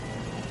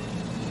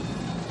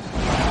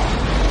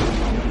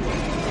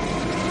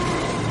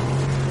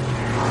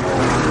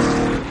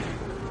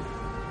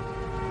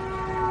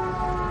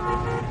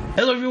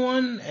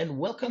and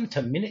welcome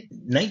to Minute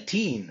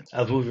 19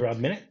 of MovieRob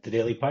Minute, the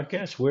daily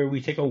podcast where we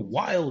take a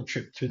wild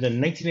trip through the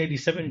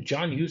 1987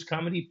 John Hughes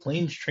comedy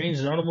Planes, Trains,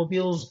 and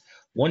Automobiles,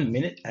 1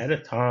 minute at a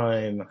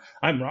time.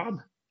 I'm Rob,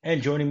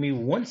 and joining me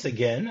once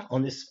again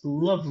on this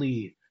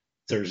lovely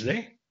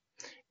Thursday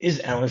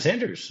is Alan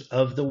Sanders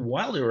of The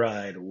Wilder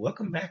Ride.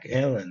 Welcome back,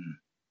 Alan.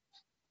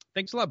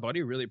 Thanks a lot,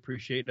 buddy. Really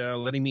appreciate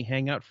letting me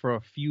hang out for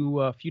a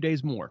few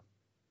days more.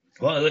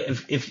 Well,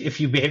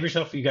 if you behave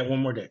yourself, you got one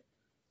more day.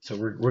 So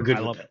we're good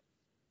with that.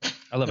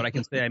 I love it. I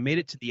can say I made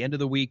it to the end of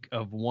the week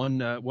of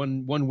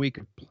one week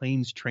of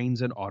Planes,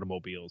 Trains, and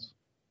Automobiles.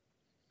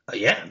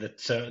 Yeah,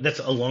 that's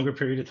a longer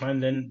period of time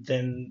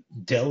than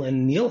Del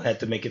and Neil had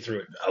to make it through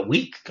it. A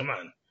week? Come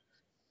on.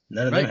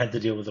 None of them had to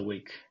deal with a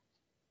week.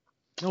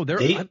 No,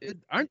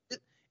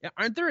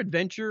 aren't their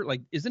adventure,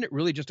 like, isn't it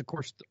really just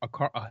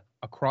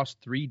across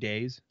 3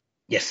 days?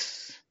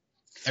 Yes.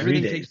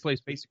 Everything takes place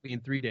basically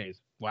in 3 days.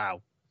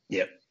 Wow.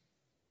 Yep.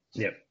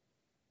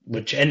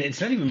 And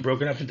it's not even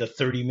broken up into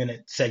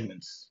 30-minute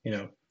segments. You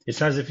know, it's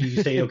not as if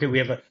you say, okay, we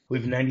have a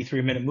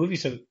 93-minute movie,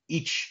 so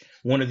each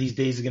one of these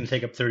days is going to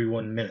take up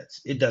 31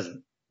 minutes. It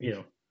doesn't. You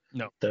know,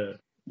 no,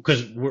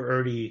 because we're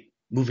already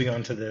moving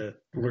on to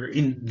we're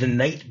in the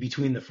night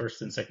between the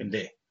first and second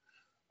day,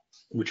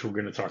 which we're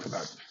going to talk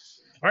about.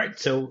 All right,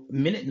 so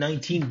minute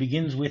 19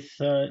 begins with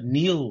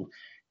Neil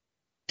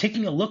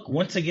taking a look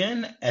once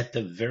again at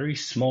the very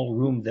small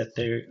room that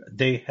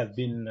they have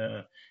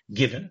been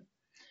given.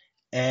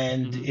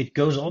 And it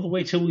goes all the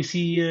way till we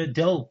see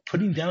Del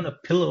putting down a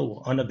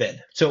pillow on a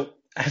bed. So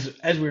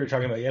as we were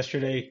talking about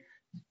yesterday,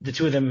 the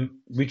two of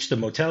them reach the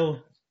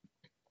motel.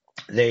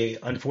 They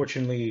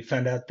unfortunately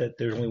found out that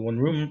there's only one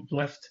room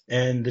left,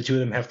 and the two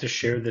of them have to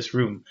share this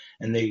room.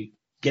 And they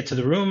get to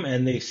the room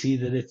and they see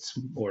that it's,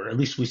 or at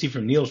least we see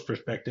from Neil's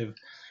perspective,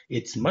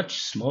 it's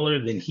much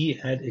smaller than he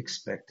had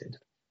expected.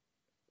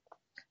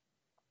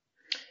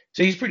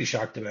 So he's pretty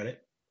shocked about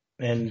it.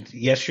 And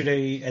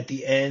yesterday at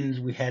the end,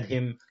 we had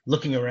him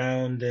looking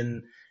around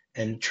and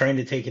trying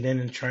to take it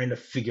in and trying to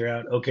figure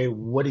out, okay,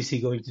 what is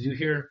he going to do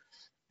here?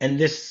 And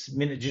this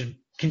minute just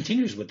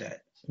continues with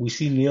that. We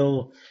see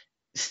Neil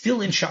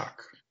still in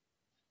shock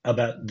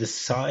about the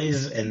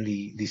size and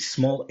the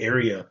small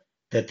area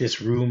that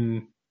this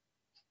room,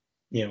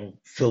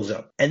 fills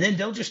up. And then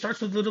Del just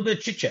starts with a little bit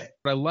of chit-chat.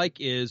 What I like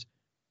is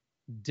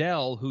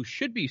Del, who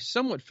should be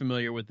somewhat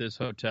familiar with this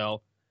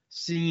hotel,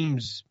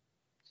 seems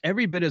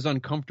every bit as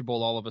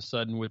uncomfortable all of a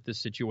sudden with this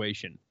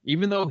situation.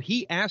 Even though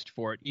he asked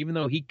for it, even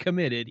though he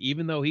committed,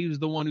 even though he was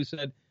the one who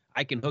said,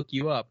 I can hook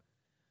you up,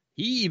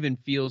 he even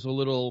feels a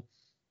little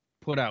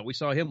put out. We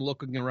saw him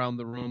looking around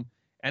the room,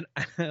 and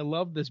I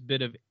love this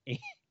bit of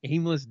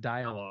aimless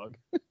dialogue.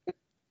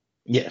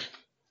 Yeah.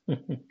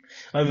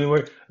 I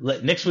mean,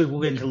 next week we'll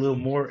get into a little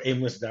more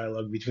aimless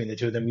dialogue between the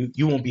two of them.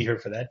 You won't be here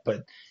for that,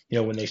 but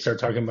when they start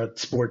talking about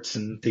sports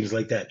and things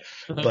like that.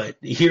 But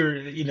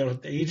here, he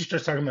just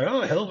starts talking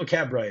about, hell of a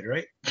cab ride,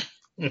 right?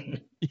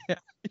 Yeah,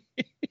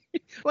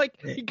 like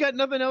he got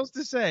nothing else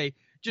to say.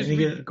 Just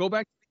go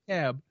back to the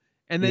cab,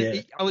 and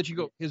then I'll let you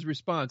go. His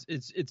response,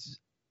 it's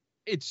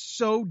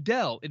so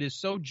Del. It is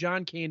so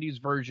John Candy's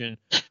version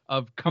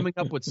of coming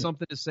up with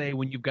something to say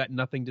when you've got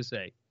nothing to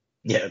say.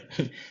 Yeah,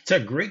 it's a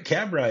great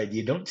cab ride.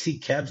 You don't see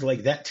cabs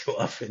like that too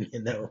often,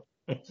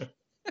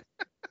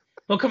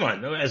 Well, come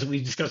on. As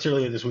we discussed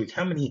earlier this week,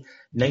 how many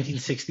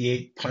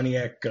 1968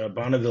 Pontiac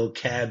Bonneville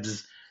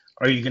cabs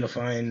are you going to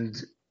find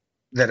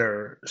that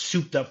are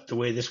souped up the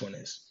way this one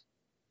is?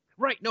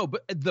 Right. No,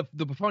 but the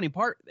funny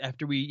part,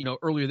 after we,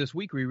 earlier this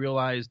week, we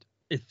realized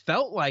it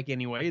felt like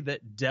anyway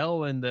that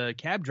Del and the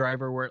cab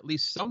driver were at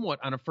least somewhat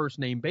on a first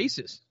name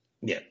basis.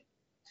 Yeah.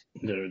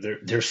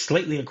 They're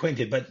slightly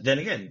acquainted, but then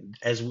again,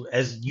 as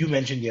you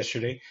mentioned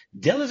yesterday,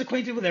 Del is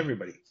acquainted with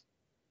everybody.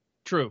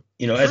 True.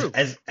 True.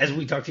 As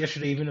we talked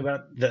yesterday, even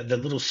about the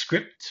little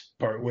script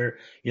part where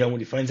when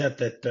he finds out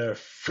that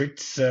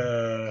Fritz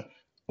Oberman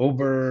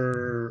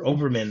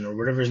or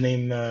whatever his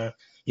name died,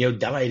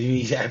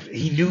 and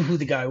he knew who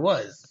the guy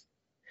was.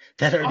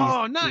 That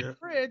already. Not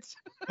Fritz.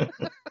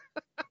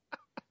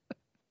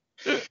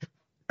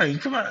 I mean,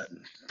 come on.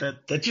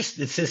 That just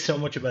it says so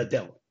much about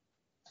Del.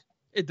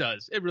 It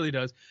does. It really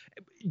does.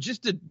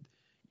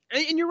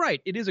 And you're right.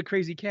 It is a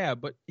crazy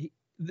cab, but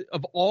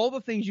of all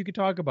the things you could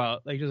talk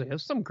about, like, just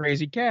that's some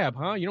crazy cab,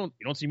 huh? You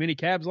don't see many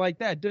cabs like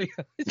that, do you?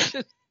 It's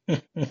just,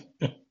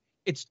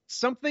 it's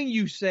something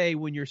you say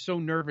when you're so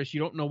nervous you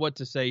don't know what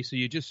to say, so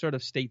you just sort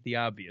of state the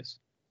obvious.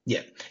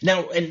 Yeah.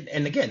 Now,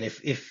 and again,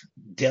 if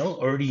Del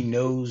already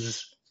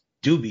knows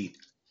Doobie,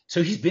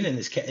 so he's been in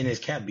his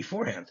cab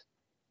beforehand.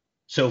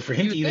 So for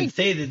him to even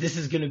say that this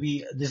is going to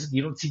be this,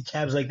 you don't see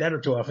cabs like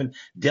that too often.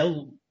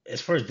 Del, as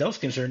far as Del's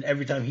concerned,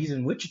 every time he's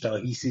in Wichita,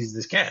 he sees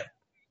this cab.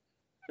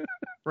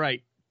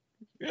 Right.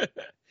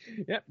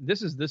 Yeah.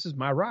 This is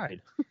my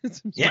ride.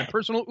 It's my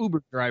personal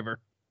Uber driver.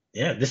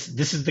 Yeah. This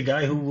is the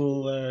guy who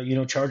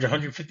will charge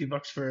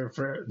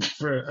 $150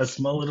 for a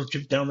small little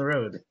trip down the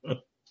road,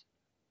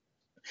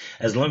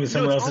 as long as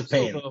someone else is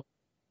paying.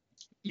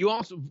 You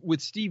also,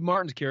 with Steve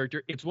Martin's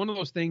character, it's one of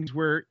those things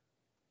where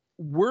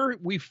were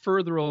we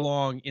further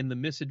along in the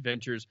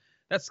misadventures,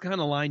 that's the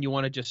kind of line you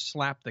want to just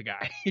slap the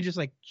guy. You're just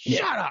like,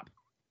 shut up.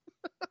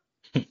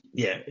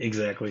 Yeah,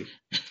 exactly.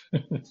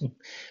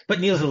 But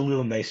Neil's a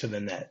little nicer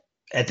than that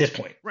at this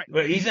point. Right.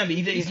 Well, he's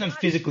not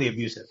physically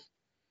abusive.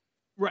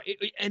 Right.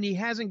 And he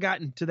hasn't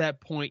gotten to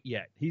that point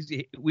yet.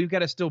 We've got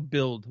to still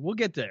build. We'll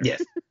get there.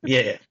 Yes.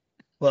 Yeah.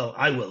 Well,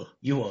 I will.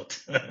 You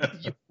won't.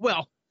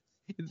 Well,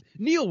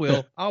 Neil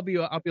will. I'll be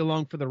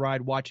along for the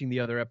ride watching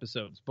the other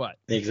episodes, but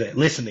exactly.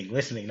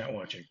 Listening, not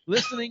watching.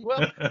 Listening.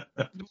 Well,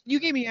 you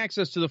gave me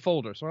access to the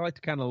folder, so I like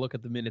to kind of look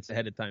at the minutes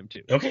ahead of time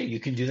too. Okay, you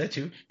can do that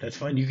too. That's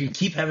fine. You can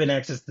keep having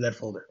access to that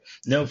folder.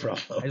 No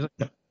problem.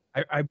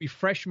 I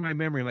refresh my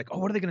memory. I'm like, oh,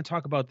 what are they going to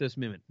talk about this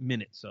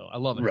minute? So I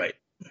love it. Right.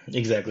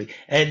 Exactly.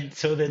 And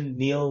so then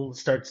Neil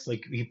starts,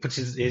 like, he puts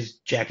his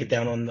jacket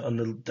down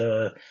on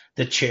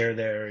the chair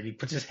there, and he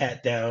puts his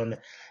hat down,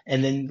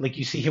 and then, like,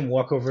 you see him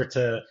walk over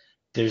to,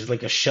 there's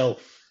like a shelf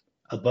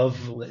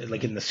above,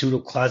 like in the pseudo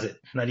closet,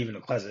 not even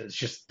a closet, it's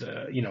just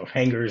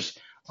hangers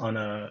on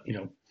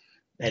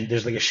and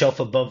there's like a shelf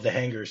above the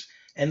hangers,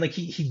 and like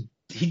he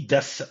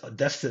dusts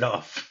it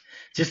off,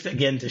 just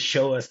again to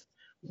show us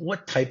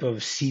what type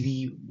of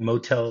seedy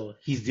motel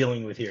he's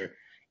dealing with here.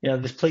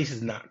 This place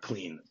is not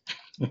clean.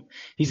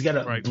 He's got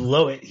to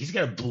blow it. He's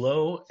got to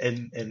blow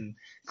and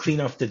clean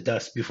off the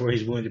dust before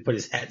he's willing to put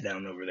his hat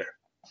down over there.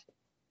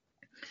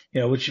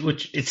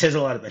 Which it says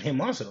a lot about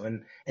him also.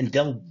 And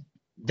Del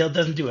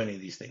doesn't do any of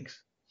these things.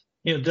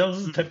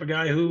 Del's the type of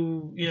guy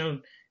who,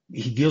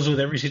 he deals with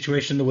every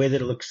situation the way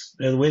that it looks,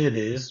 the way that it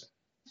is,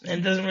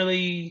 and doesn't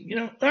really,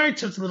 all right,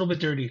 so it's a little bit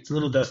dirty, it's a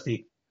little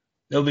dusty,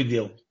 no big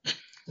deal.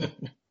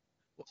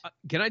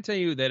 Can I tell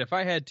you that if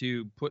I had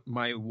to put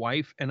my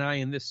wife and I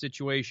in this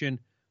situation,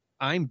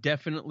 I'm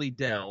definitely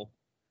Del.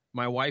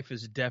 My wife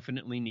is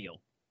definitely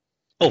Neil.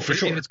 Oh, for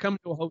sure. If it's coming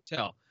to a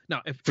hotel.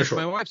 Now, if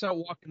my wife's out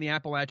walking the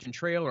Appalachian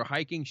Trail or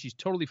hiking, she's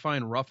totally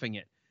fine roughing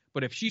it.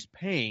 But if she's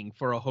paying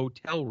for a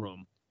hotel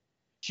room,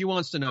 she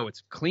wants to know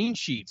it's clean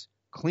sheets,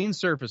 clean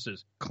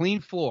surfaces, clean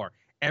floor.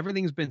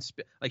 Everything's been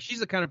like, she's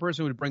the kind of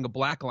person who would bring a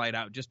black light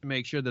out just to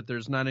make sure that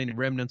there's not any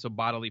remnants of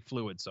bodily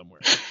fluid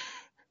somewhere.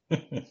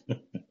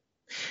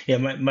 Yeah,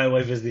 my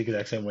wife is the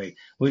exact same way.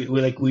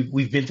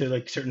 We've been to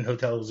like certain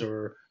hotels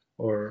or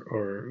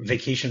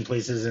vacation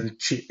places,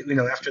 and she,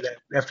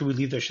 after we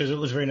leave there, she says it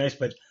was very nice,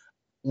 but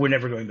we're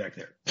never going back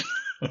there.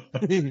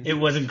 It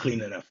wasn't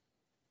clean enough.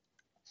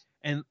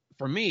 And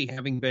for me,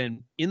 having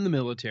been in the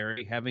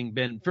military, having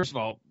been, first of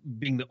all,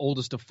 being the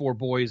oldest of 4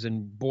 boys,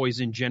 and boys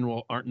in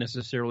general aren't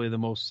necessarily the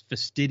most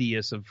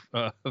fastidious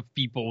of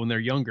people when they're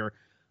younger,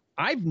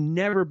 I've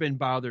never been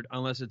bothered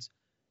unless it's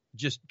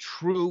just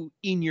true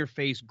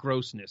in-your-face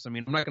grossness. I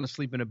mean, I'm not going to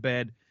sleep in a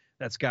bed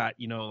that's got,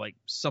 like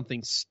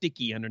something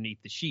sticky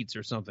underneath the sheets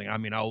or something. I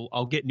mean,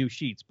 I'll get new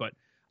sheets, but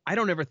I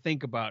don't ever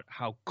think about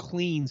how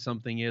clean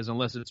something is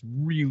unless it's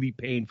really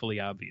painfully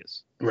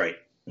obvious. Right.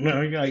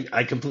 No,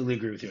 I completely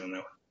agree with you on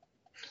that one.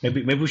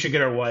 Maybe we should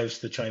get our wives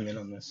to chime in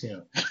on this,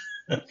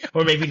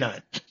 or maybe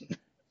not.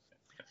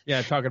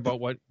 Yeah, talking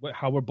about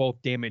how we're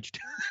both damaged.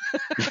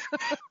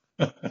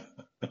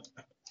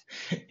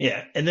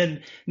 Yeah, and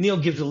then Neil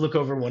gives a look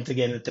over once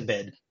again at the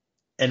bed,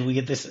 and we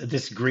get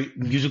this great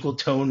musical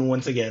tone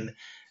once again,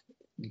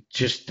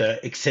 just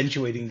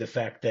accentuating the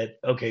fact that,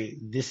 okay,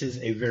 this is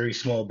a very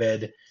small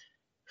bed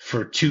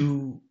for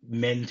 2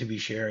 men to be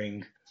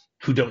sharing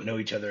who don't know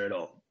each other at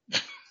all.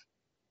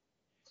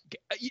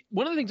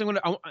 One of the things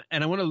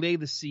I want to lay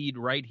the seed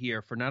right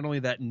here for not only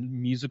that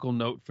musical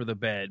note for the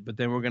bed, but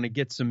then we're going to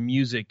get some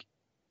music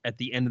at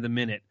the end of the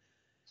minute.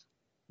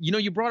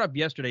 You brought up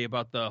yesterday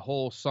about the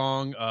whole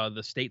song,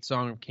 the state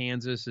song of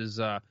Kansas is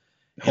Home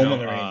on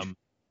the Range.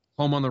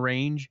 Home on the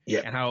Range.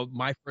 Yeah. And how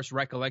my first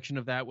recollection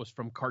of that was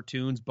from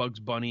cartoons, Bugs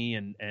Bunny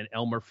and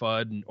Elmer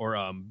Fudd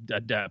or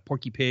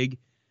Porky Pig.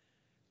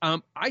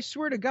 I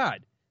swear to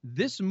God,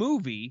 this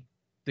movie,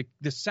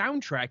 the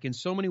soundtrack in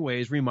so many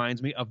ways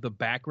reminds me of the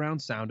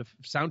background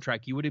soundtrack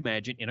you would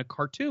imagine in a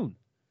cartoon.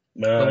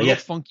 The little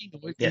funky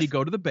noise when you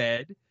go to the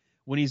bed,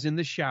 when he's in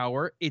the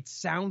shower, it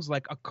sounds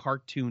like a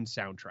cartoon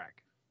soundtrack.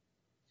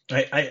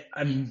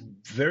 I'm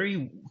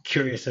very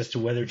curious as to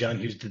whether John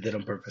Hughes did that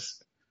on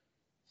purpose.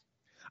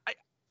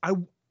 I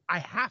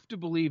have to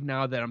believe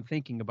now that I'm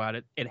thinking about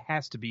it, it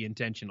has to be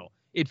intentional.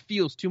 It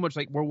feels too much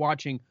like we're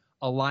watching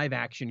a live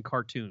action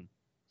cartoon.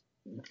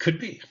 Could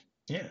be,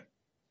 yeah.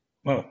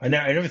 Well, I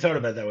never thought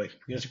about it that way.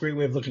 That's a great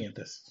way of looking at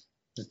this.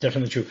 It's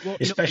definitely true, well,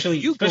 especially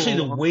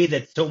the way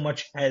that so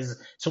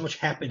much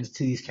happens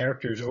to these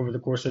characters over the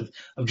course of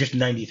just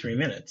 93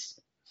 minutes.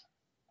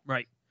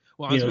 Right.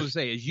 Well, I was going to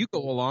say, as you go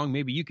along,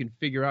 maybe you can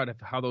figure out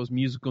how those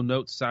musical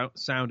notes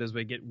sound as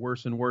they get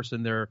worse and worse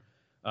in their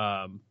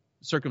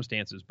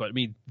circumstances. But I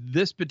mean,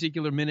 this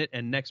particular minute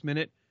and next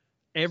minute,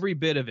 every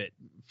bit of it,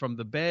 from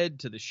the bed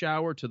to the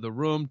shower to the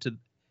room to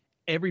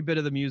every bit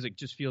of the music,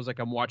 just feels like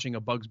I'm watching a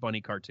Bugs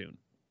Bunny cartoon.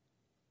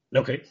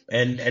 Okay,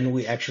 and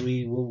we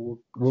actually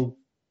will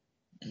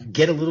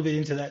get a little bit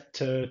into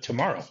that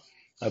tomorrow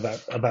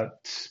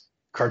about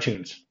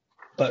cartoons.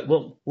 But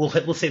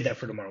we'll save that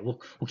for tomorrow.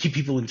 We'll keep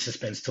people in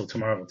suspense till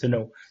tomorrow to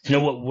know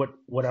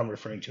what I'm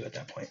referring to at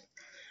that point.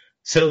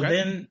 So Okay.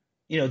 then,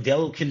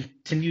 Dell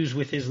continues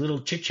with his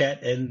little chit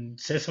chat and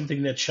says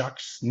something that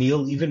shocks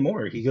Neil even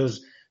more. He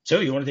goes, "So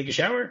you want to take a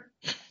shower?"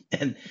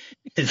 And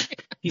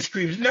he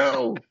screams,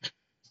 "No!"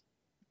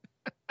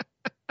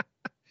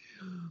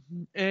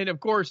 And of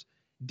course,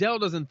 Dell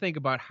doesn't think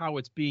about how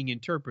it's being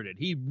interpreted.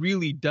 He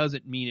really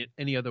doesn't mean it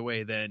any other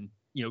way than,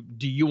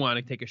 do you want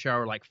to take a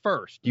shower like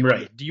first?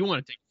 Right. Do you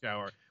want to take a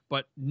shower?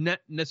 But not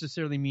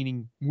necessarily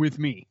meaning with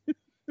me.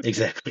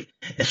 Exactly.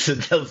 And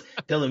so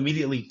Dell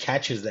immediately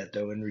catches that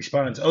though and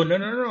responds, "Oh, no,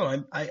 no,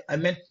 no. I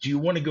meant, do you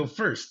want to go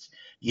first?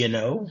 You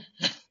know?"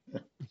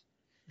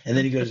 And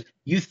then he goes,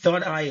 "You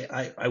thought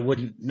I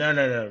wouldn't. No,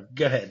 no, no.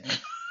 Go ahead."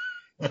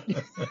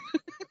 And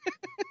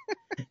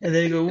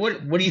then he goes,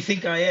 "What do you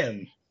think I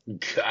am?"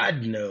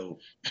 "God, no."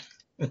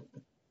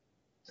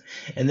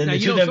 And then Now,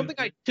 the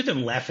something two of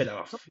them laugh it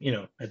off,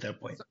 at that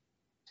point.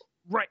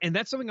 right. And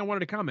that's something I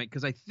wanted to comment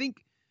because I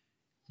think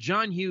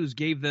John Hughes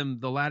gave them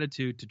the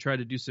latitude to try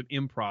to do some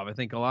improv. I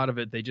think a lot of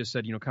it, they just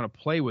said, kind of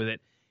play with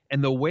it.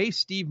 And the way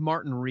Steve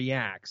Martin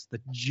reacts, the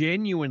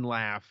genuine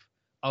laugh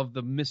of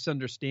the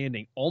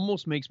misunderstanding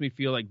almost makes me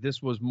feel like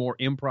this was more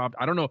improv.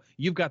 I don't know.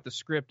 You've got the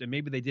script and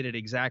maybe they did it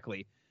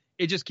exactly.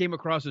 It just came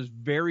across as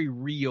very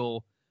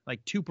real,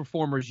 like two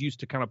performers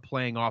used to kind of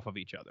playing off of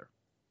each other.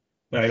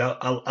 All right,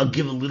 I'll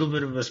give a little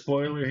bit of a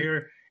spoiler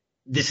here.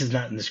 This is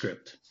not in the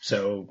script,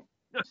 so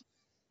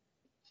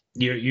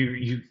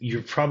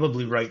you're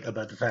probably right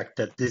about the fact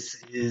that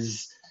this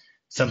is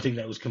something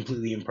that was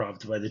completely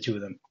improv by the two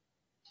of them,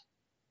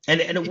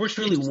 and it works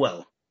really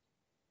well.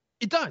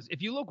 It does.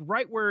 If you look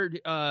right where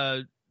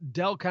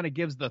Dell kind of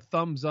gives the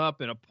thumbs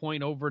up and a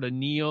point over to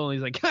Neil, and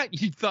he's like,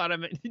 "You thought I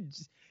meant."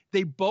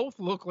 They both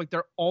look like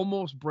they're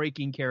almost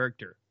breaking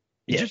character,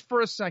 just for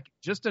a second,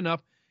 just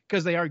enough,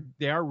 because they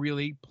are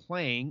really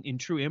playing in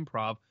true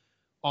improv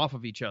off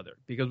of each other.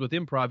 Because with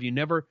improv, you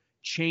never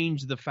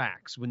change the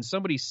facts. When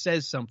somebody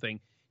says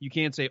something, you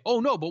can't say, "Oh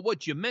no, but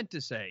what you meant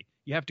to say."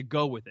 You have to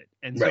go with it.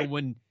 And so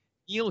when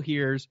Neil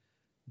hears,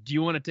 "Do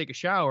you want to take a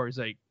shower?" He's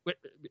like, "What?"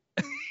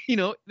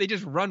 They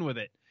just run with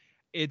it.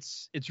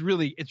 It's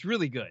really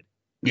good.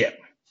 Yeah.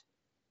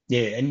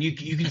 Yeah, and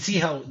you can see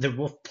how they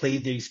both play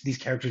these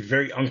characters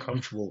very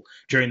uncomfortable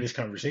during this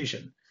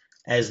conversation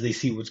as they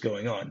see what's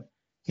going on.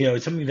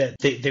 It's something that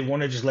they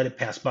want to just let it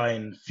pass by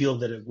and feel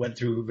that it went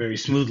through very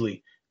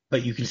smoothly,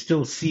 but you can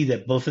still see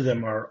that both of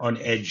them are on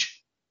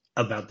edge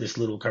about this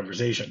little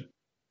conversation,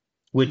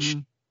 which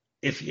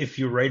if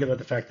you're right about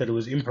the fact that it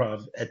was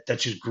improv,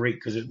 that's just great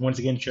because it once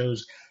again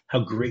shows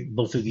how great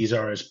both of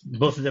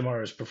them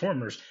are as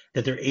performers,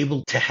 that they're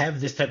able to have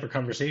this type of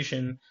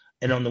conversation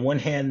and on the one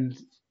hand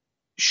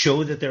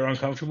show that they're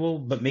uncomfortable,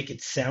 but make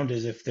it sound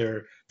as if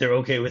they're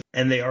okay with it,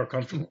 and they are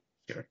comfortable.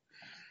 Sure.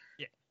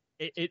 Yeah,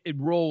 it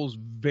rolls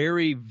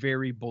very,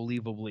 very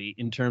believably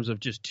in terms of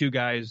just two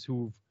guys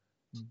who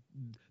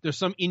there's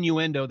some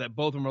innuendo that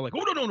both of them are like,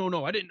 "Oh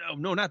no, I didn't know,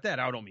 no, not that,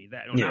 I don't mean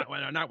that, no,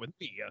 not with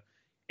me."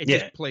 It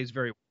just plays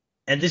very well.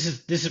 And this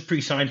is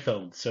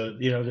pre-Seinfeld, so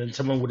then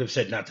someone would have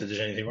said not that there's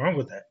anything wrong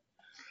with that.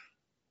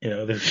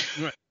 There's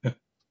right.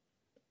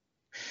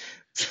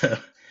 So,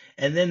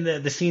 and then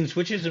the scene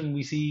switches and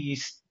we see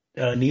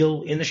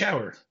Neil in the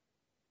shower,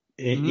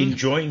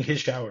 enjoying his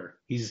shower.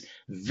 He's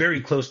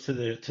very close to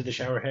the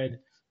shower head,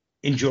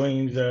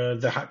 enjoying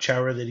the hot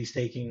shower that he's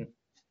taking.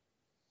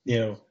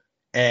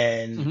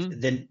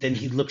 And then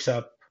he looks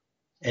up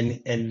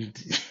and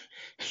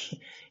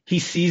he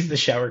sees the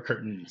shower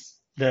curtains,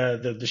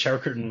 the shower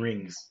curtain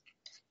rings,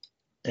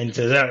 and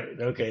says, "All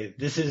right, okay,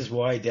 this is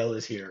why Dell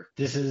is here.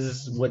 This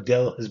is what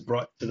Dell has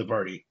brought to the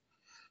party."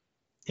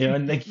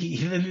 And like he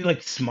then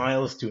like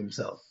smiles to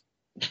himself,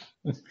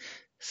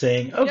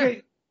 saying,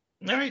 "Okay,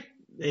 all right,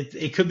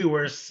 it could be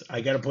worse. I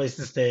got a place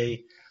to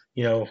stay.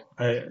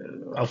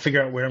 I'll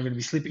figure out where I'm going to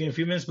be sleeping in a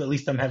few minutes, but at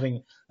least I'm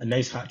having a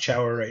nice hot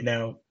shower right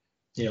now."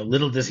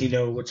 Little does he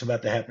know what's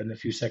about to happen a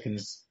few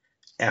seconds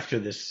after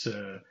this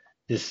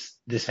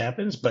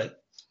happens.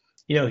 But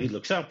he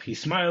looks up, he's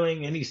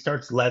smiling, and he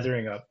starts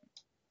lathering up.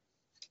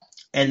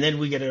 And then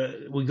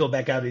we go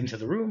back out into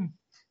the room,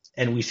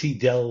 and we see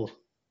Dell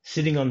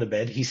sitting on the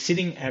bed. He's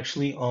sitting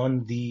actually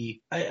on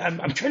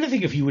I'm trying to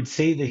think if you would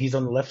say that he's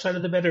on the left side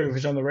of the bed or if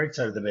he's on the right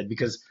side of the bed,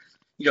 because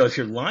if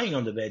you're lying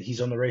on the bed,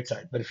 he's on the right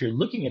side, but if you're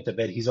looking at the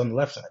bed, he's on the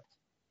left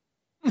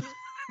side.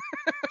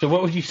 So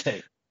what would you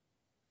say?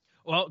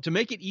 Well, to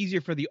make it easier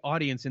for the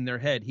audience in their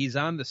head, he's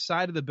on the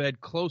side of the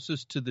bed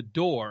closest to the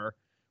door,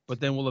 but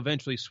then we'll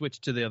eventually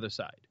switch to the other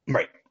side.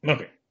 Right.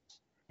 Okay.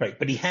 Right.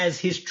 But he has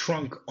his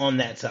trunk on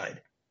that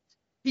side.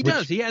 He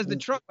does. He has the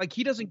trunk. Like,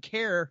 he doesn't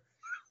care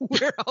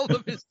where all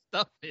of his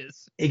stuff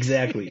is.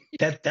 Exactly.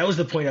 That was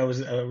the point I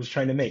was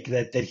trying to make,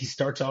 that he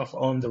starts off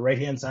on the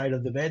right-hand side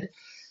of the bed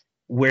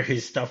where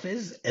his stuff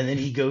is, and then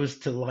he goes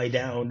to lie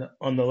down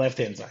on the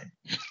left-hand side.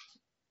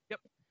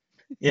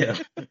 Yep.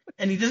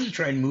 And he doesn't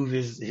try and move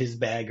his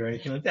bag or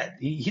anything like that.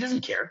 He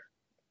doesn't care.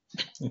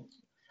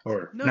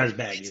 Or not his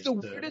bag. It's the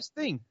weirdest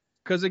thing.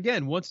 Because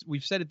again, once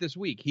we've said it this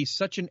week, he's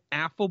such an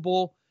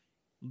affable.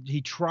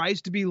 He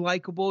tries to be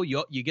likable.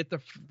 You get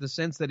the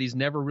sense that he's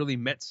never really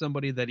met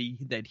somebody that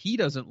he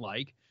doesn't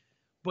like.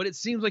 But it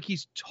seems like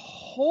he's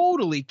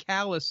totally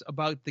callous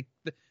about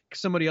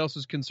somebody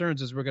else's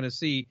concerns, as we're going to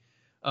see.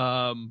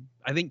 I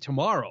think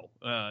tomorrow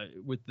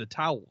with the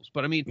towels.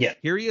 But I mean,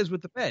 here he is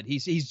with the bed.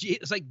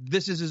 It's like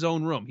this is his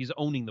own room. He's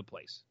owning the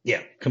place.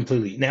 Yeah,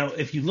 completely. Now,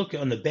 if you look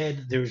on the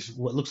bed, there's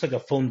what looks like a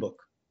phone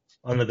book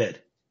on the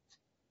bed,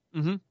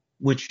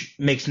 which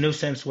makes no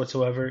sense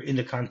whatsoever in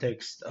the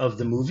context of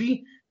the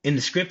movie. In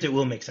the script, it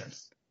will make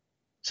sense.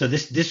 So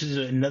this is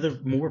another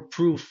more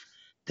proof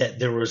that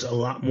there was a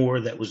lot more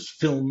that was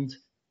filmed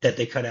that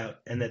they cut out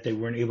and that they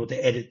weren't able to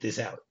edit this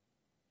out.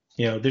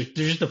 There's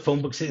just a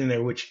phone book sitting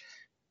there, which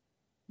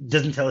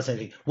doesn't tell us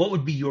anything. What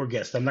would be your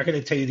guess? I'm not going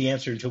to tell you the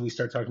answer until we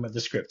start talking about the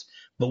script.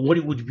 But what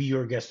would be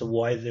your guess of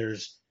why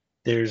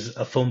there's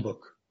a phone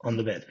book on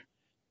the bed?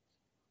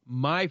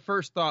 My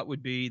first thought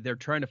would be they're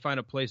trying to find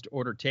a place to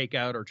order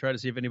takeout or try to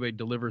see if anybody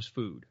delivers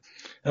food.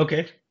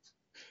 Okay,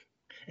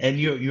 and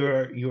you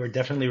are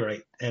definitely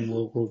right, and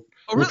we'll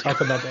talk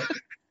about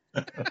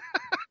that.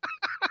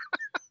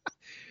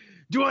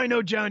 Do I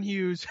know John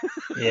Hughes?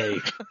 Yeah.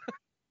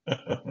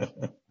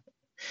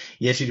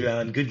 Yes, you do,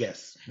 Alan. Good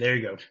guess. There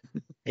you go.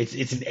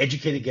 It's an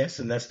educated guess,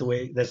 and that's the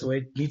way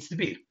it needs to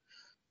be.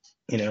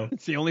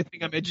 It's the only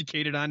thing I'm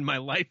educated on in my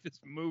life is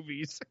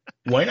movies.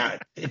 Why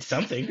not? It's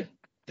something.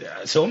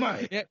 So am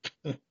I. Yeah,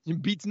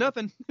 it beats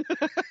nothing.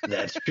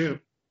 That's true.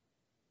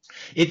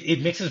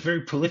 It makes us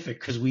very prolific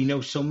because we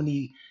know so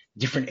many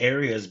different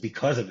areas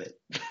because of it.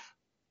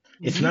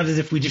 It's not as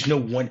if we just know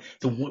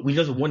we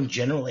know the one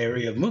general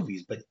area of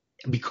movies, but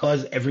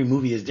because every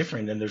movie is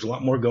different and there's a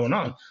lot more going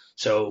on.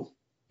 So,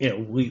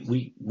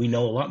 we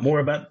know a lot more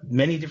about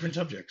many different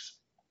subjects.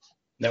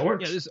 That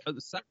works. Yeah,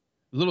 this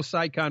little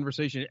side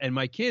conversation. And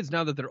my kids,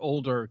 now that they're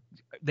older,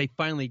 they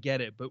finally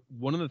get it. But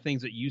one of the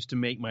things that used to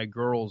make my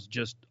girls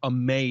just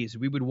amazed,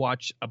 we would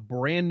watch a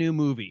brand new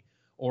movie,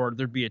 or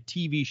there'd be a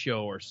TV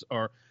show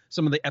or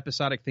some of the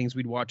episodic things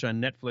we'd watch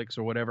on Netflix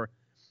or whatever.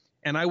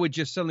 And I would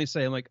just suddenly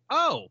say, I'm like,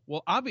 oh,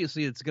 well,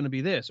 obviously it's going to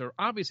be this, or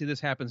obviously this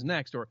happens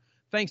next, or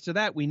thanks to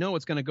that, we know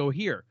it's going to go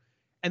here.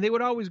 And they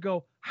would always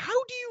go, how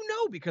do you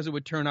know? Because it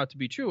would turn out to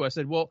be true. I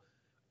said, well,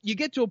 you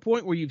get to a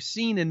point where you've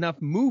seen enough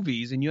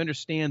movies and you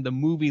understand the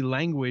movie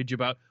language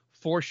about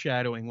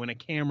foreshadowing when a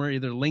camera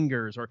either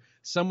lingers or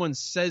someone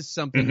says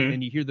something and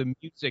then you hear the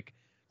music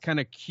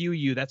kind of cue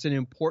you. That's an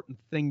important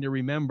thing to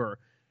remember.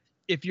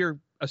 If you're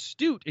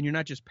astute and you're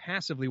not just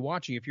passively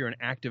watching, if you're an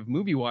active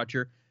movie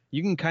watcher,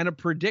 you can kind of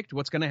predict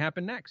what's going to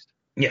happen next.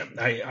 Yeah,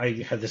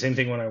 I have the same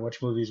thing when I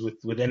watch movies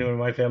with anyone in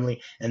my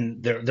family,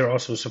 and they're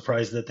also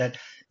surprised that.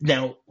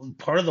 Now,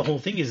 part of the whole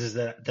thing is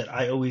that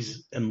I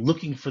always am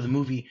looking for the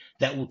movie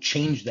that will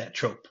change that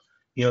trope.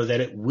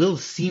 That it will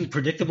seem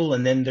predictable,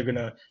 and then they're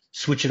gonna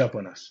switch it up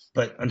on us.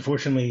 But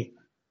unfortunately,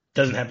 it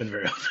doesn't happen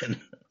very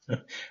often.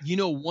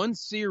 One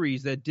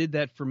series that did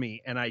that for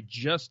me, and I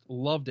just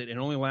loved it. It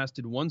only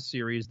lasted one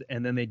series,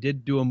 and then they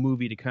did do a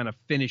movie to kind of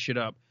finish it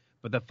up.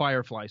 But the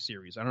Firefly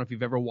series, I don't know if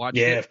you've ever watched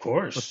it. Yeah, of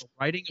course. But the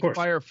writing of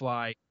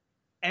Firefly,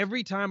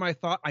 every time I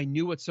thought I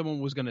knew what someone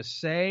was going to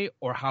say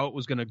or how it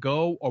was going to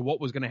go or what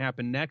was going to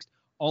happen next,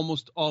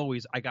 almost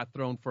always I got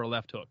thrown for a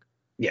left hook.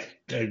 Yeah,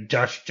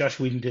 Josh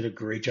Whedon did a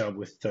great job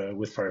with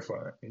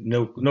Firefly.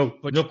 No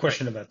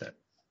question about that.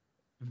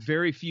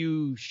 Very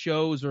few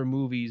shows or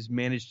movies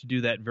manage to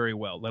do that very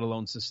well, let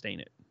alone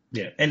sustain it.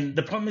 Yeah, and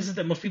the problem is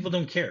that most people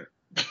don't care.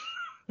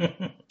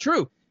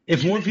 True.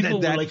 If more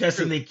people were like us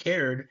and they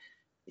cared,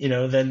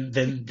 then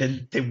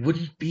they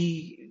wouldn't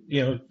be,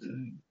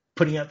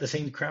 putting out the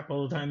same crap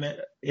all the time.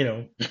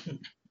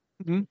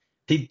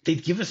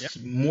 They'd give us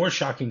more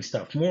shocking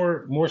stuff,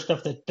 more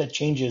stuff that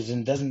changes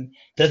and doesn't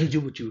do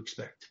what you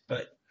expect.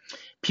 But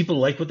people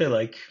like what they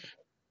like,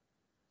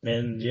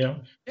 and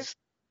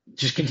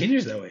just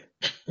continues that way.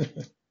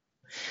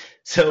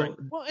 So, right.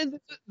 Well, and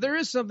there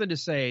is something to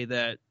say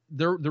that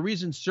the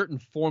reason certain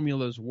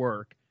formulas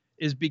work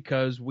is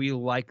because we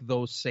like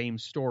those same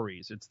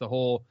stories. It's the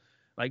whole.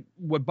 Like,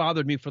 what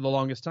bothered me for the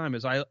longest time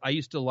is I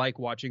used to like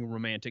watching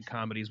romantic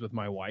comedies with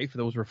my wife.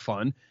 Those were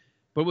fun.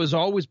 But it was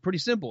always pretty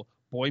simple.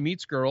 Boy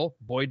meets girl.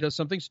 Boy does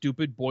something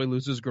stupid. Boy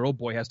loses girl.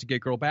 Boy has to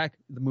get girl back.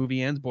 The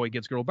movie ends. Boy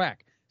gets girl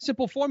back.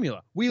 Simple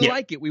formula. We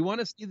like it. We want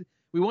to see.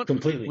 We want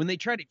completely. When they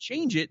try to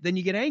change it, then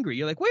you get angry.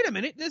 You're like, wait a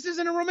minute. This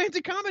isn't a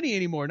romantic comedy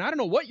anymore. And I don't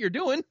know what you're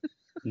doing.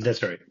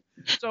 That's right.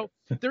 So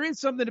there is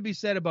something to be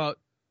said about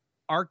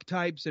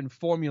archetypes and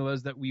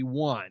formulas that we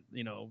want,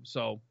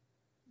 so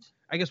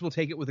I guess we'll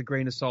take it with a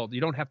grain of salt.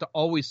 You don't have to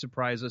always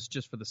surprise us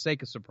just for the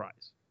sake of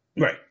surprise.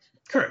 Right.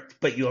 Correct.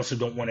 But you also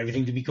don't want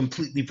everything to be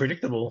completely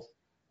predictable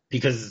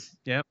because,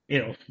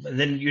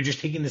 then you're just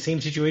taking the same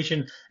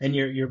situation and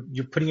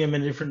you're putting them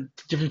in a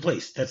different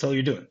place. That's all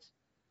you're doing.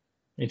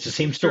 It's the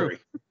same story,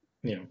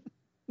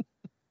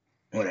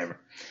 whatever.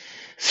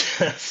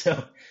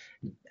 So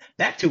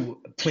back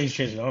to Planes,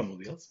 Trains, and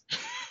Automobiles.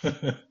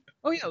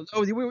 Oh yeah.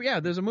 Oh yeah.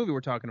 There's a movie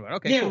we're talking about.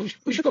 Okay, Yeah, cool.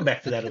 we should go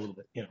back to that a little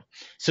bit.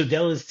 So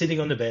Dell is sitting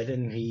on the bed,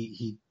 and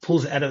he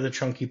pulls out of the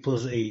trunk. He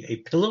pulls a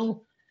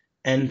pillow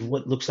and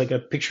what looks like a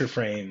picture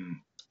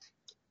frame,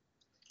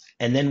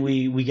 and then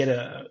we get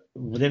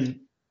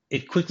then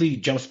it quickly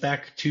jumps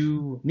back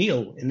to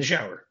Neil in the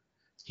shower.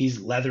 He's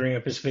lathering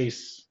up his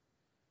face,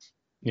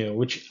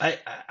 which I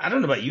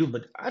don't know about you,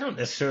 but I don't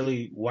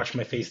necessarily wash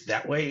my face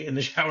that way in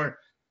the shower.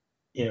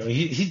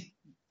 He's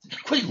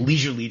quite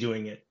leisurely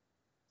doing it.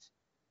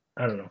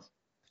 I don't know.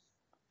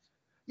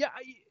 Yeah,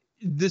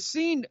 the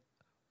scene.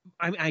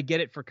 I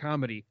get it for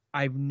comedy.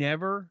 I've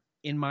never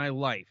in my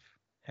life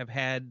have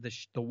had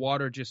the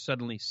water just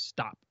suddenly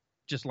stop,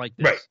 just like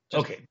this. Right.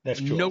 Just Okay. That's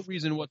true. no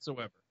reason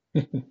whatsoever.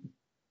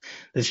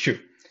 That's true.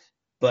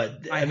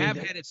 But I mean, have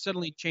had it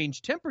suddenly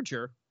change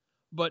temperature,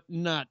 but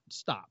not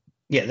stop.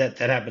 yeah, that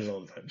happens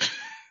all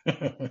the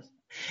time.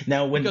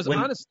 Now, Because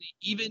honestly,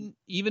 even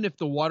if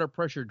the water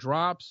pressure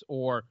drops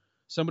or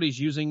somebody's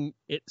using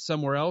it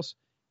somewhere else,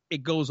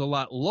 it goes a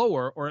lot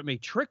lower, or it may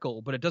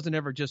trickle, but it doesn't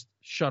ever just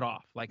shut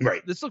off. Like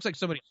right, this looks like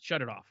somebody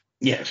shut it off.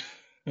 yeah,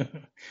 they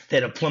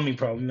had a plumbing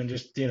problem, and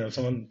just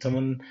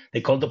someone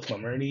they called the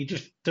plumber, and he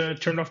just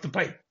turned off the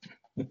pipe,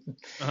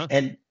 Uh-huh.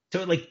 and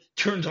so it like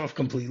turns off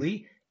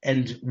completely,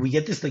 and we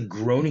get this like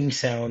groaning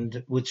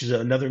sound, which is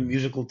another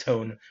musical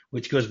tone,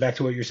 which goes back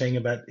to what you're saying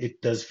about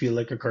it does feel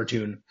like a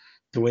cartoon,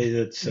 the way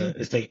that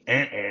it's like.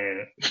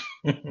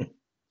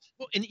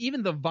 Well, and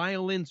even the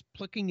violins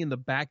plucking in the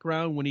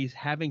background when he's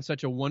having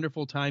such a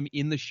wonderful time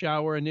in the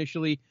shower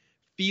initially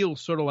feels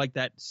sort of like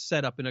that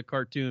setup in a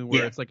cartoon where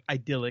Yeah. it's like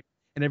idyllic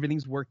and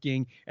everything's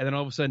working, and then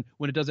all of a sudden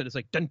when it does it, it's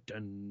like dun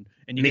dun,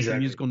 and you get the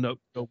musical note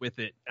go with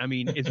it. I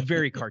mean, it's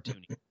very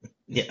cartoony.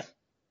 Yeah.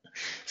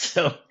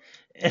 So,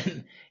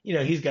 and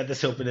he's got the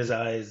soap in his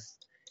eyes.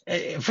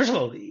 First of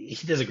all, he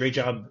does a great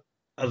job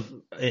of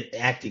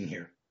acting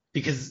here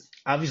because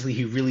obviously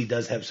he really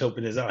does have soap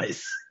in his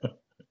eyes,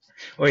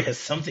 or he has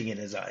something in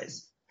his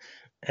eyes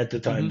at the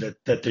time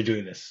that they're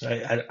doing this.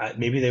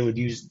 Maybe they would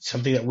use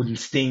something that wouldn't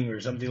sting or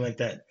something like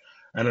that.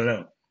 I don't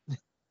know,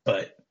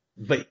 but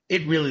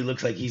it really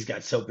looks like he's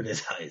got soap in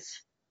his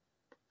eyes.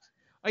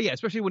 Oh yeah,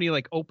 especially when he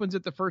like opens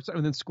it the first time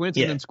and then squints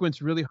Yeah. and then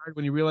squints really hard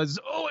when he realizes,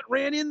 oh, it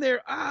ran in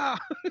there. Ah.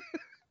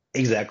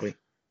 Exactly.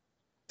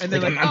 And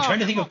then I'm trying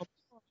to think no.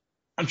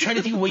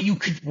 of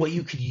what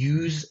you could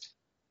use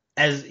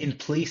as in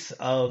place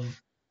of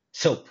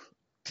soap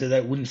so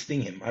that wouldn't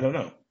sting him. I don't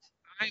know.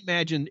 I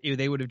imagine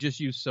they would have just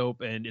used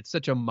soap, and it's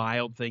such a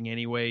mild thing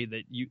anyway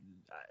that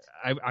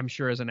I'm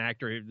sure as an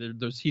actor,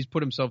 he's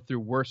put himself through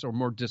worse or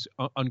more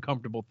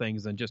uncomfortable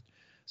things than just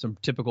some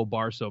typical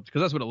bar soaps,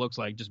 because that's what it looks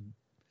like. Just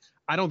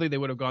I don't think they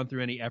would have gone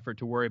through any effort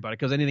to worry about it,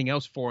 because anything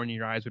else foreign in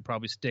your eyes would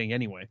probably sting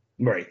anyway.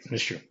 Right,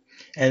 that's true.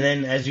 And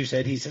then, as you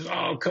said, he says,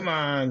 "Oh, come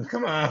on."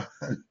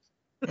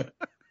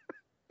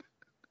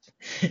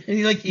 And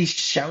he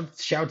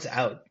shouts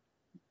out,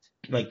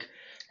 like,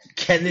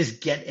 "Can this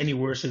get any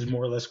worse?" Is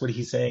more or less what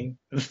he's saying.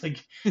 It's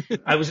like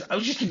I was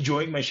just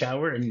enjoying my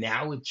shower, and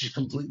now it just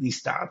completely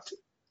stopped.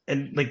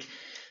 And like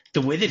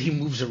the way that he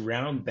moves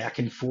around back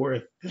and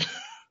forth,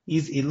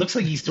 it looks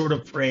like he's sort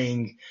of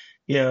praying,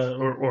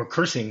 or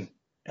cursing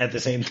at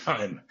the same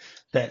time.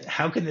 That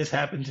how can this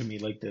happen to me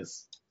like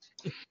this?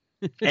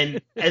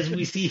 And as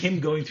we see him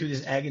going through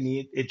this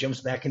agony, it jumps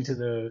back into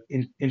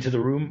the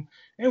room,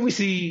 and we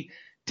see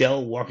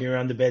Dell walking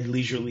around the bed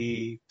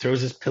leisurely,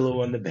 throws his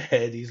pillow on the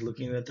bed. He's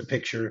looking at the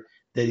picture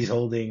that he's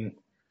holding.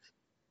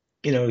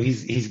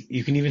 He's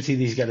you can even see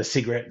that he's got a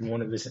cigarette in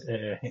one of his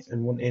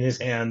in his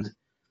hand.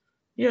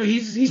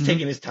 He's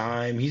taking his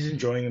time. He's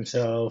enjoying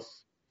himself,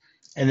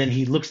 and then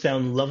he looks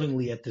down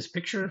lovingly at this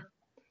picture,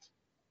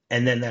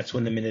 and then that's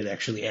when the minute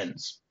actually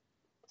ends.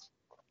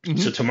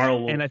 So tomorrow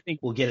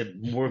we'll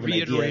get more of an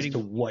idea as to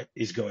what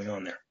is going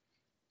on there.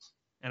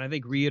 And I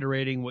think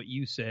reiterating what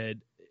you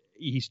said,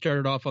 he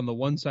started off on the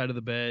one side of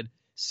the bed,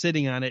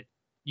 sitting on it.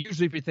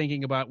 Usually if you're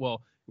thinking about,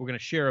 well, we're going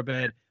to share a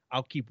bed,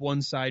 I'll keep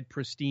one side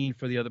pristine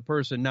for the other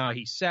person. Now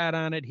he sat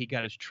on it. He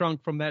got his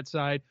trunk from that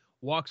side,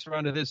 walks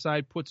around to this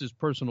side, puts his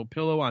personal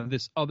pillow on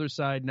this other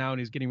side now, and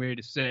he's getting ready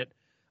to sit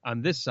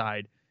on this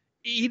side.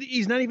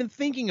 He's not even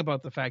thinking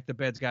about the fact the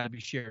bed's got to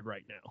be shared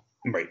right now.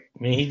 Right.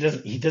 I mean,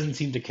 he doesn't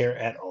seem to care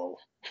at all.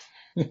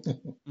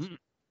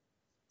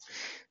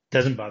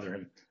 Doesn't bother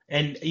him.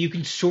 And you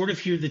can sort of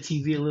hear the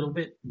TV a little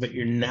bit, but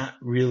you're not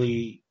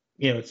really,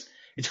 it's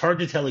hard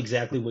to tell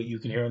exactly what you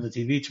can hear on the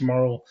TV.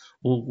 Tomorrow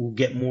we'll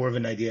get more of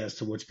an idea as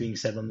to what's being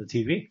said on the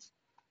TV.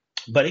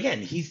 But again,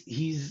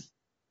 he's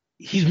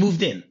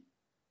moved in.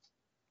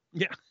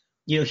 Yeah.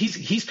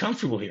 He's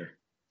comfortable here.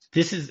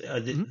 This is,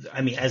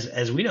 I mean,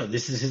 as we know,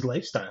 this is his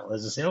lifestyle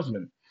as a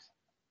salesman.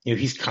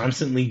 He's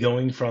constantly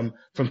going from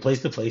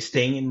place to place,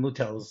 staying in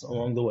motels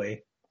along the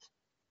way.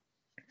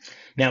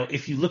 Now,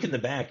 if you look in the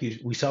back,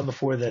 we saw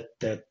before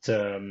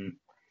that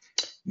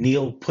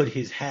Neil put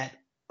his hat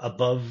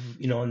above,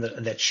 on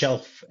that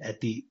shelf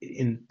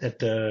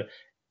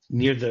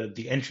near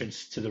the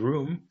entrance to the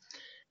room.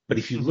 But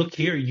if you look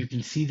here, you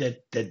can see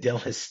that Dell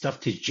has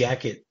stuffed his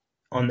jacket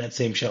on that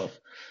same shelf.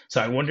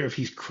 So I wonder if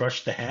he's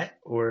crushed the hat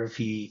or if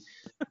he,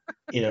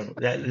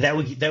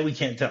 that we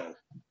can't tell.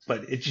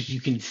 But it's just,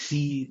 you can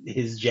see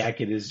his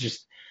jacket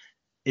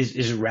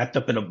is wrapped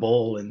up in a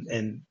bowl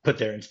and put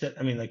there instead.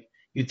 I mean, like,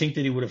 you'd think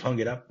that he would have hung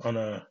it up on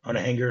a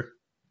hanger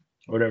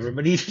or whatever,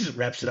 but he just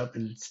wraps it up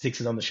and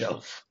sticks it on the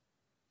shelf.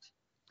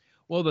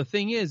 Well, the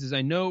thing is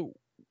I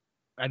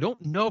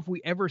don't know if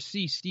we ever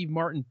see Steve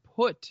Martin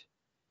put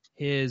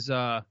his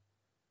hat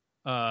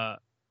on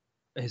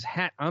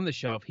the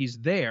shelf. He's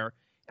there.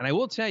 And I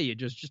will tell you,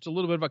 just a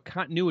little bit of a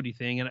continuity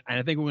thing, and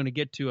I think we're going to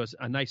get to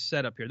a nice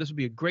setup here. This will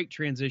be a great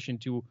transition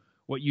to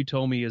what you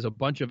told me is a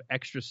bunch of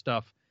extra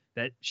stuff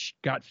that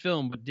got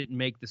filmed but didn't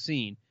make the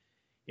scene.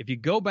 If you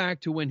go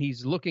back to when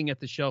he's looking at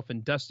the shelf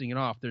and dusting it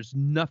off, there's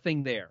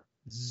nothing there.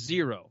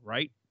 Zero,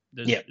 right?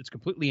 It's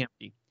completely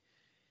empty.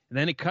 And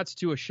then it cuts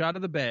to a shot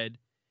of the bed,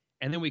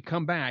 and then we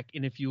come back,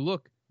 and if you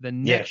look, the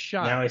next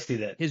shot, now I see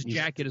that his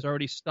jacket is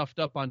already stuffed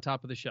up on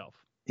top of the shelf.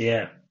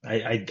 Yeah,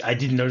 I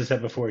didn't notice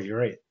that before. You're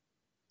right.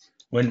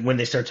 When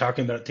they start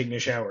talking about taking a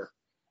shower,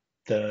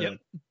 very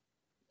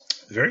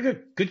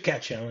good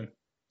catch, Alan.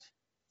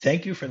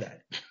 Thank you for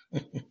that.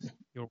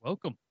 You're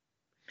welcome.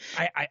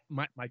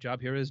 My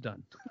job here is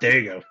done. There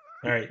you go.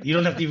 All right, you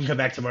don't have to even come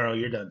back tomorrow.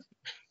 You're done.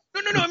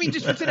 No. I mean,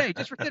 just for today.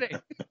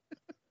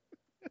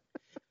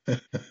 All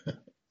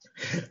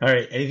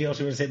right. Anything else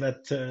you want to say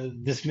about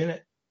this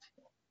minute?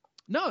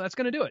 No, that's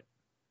going to do it.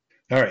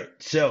 All right.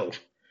 So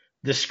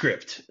the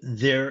script.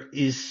 There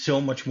is so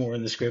much more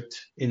in the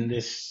script in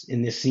this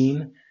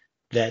scene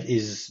that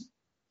is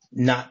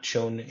not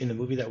shown in the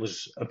movie, that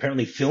was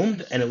apparently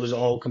filmed, and it was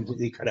all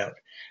completely cut out.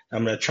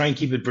 I'm going to try and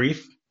keep it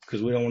brief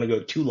because we don't want to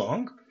go too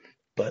long,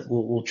 but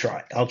we'll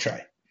try. I'll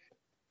try.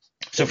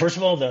 So first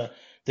of all, the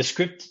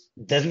script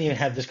doesn't even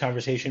have this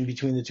conversation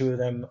between the two of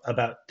them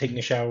about taking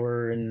a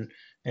shower and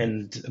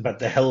about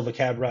the hell of a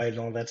cab ride and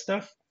all that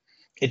stuff.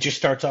 It just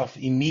starts off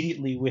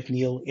immediately with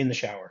Neil in the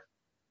shower.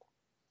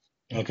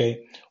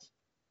 Okay.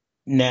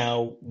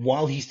 Now,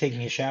 while he's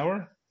taking a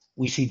shower,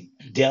 we see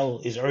Del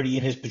is already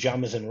in his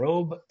pajamas and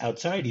robe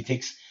outside. He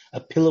takes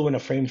a pillow and a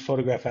framed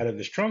photograph out of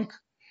his trunk,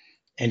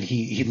 and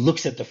he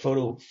looks at the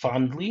photo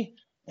fondly.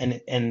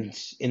 And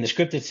in the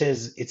script, it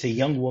says it's a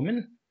young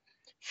woman,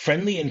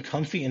 friendly and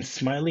comfy and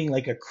smiling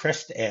like a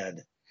Crest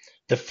ad.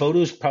 The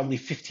photo's probably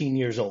 15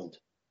 years old.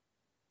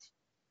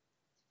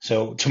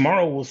 So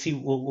tomorrow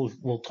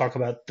we'll talk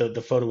about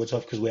the photo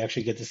itself because we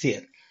actually get to see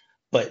it.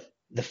 But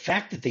the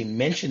fact that they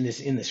mention this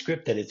in the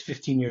script, that it's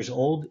 15 years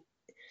old,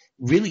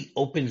 really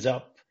opens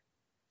up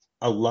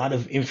a lot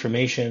of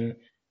information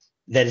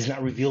that is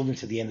not revealed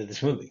until the end of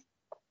this movie.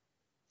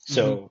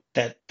 So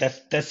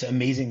that's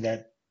amazing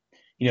that,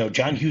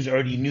 John Hughes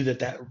already knew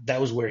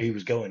that was where he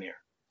was going here,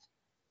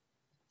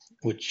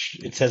 which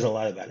it says a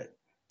lot about it.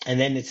 And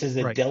then it says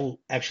that Del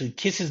actually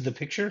kisses the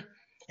picture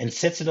and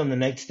sets it on the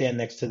nightstand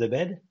next to the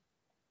bed.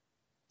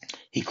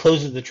 He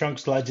closes the trunk,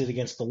 slides it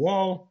against the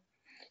wall,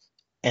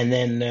 and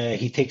then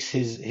he takes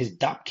his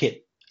DOP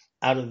kit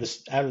out of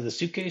the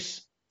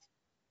suitcase.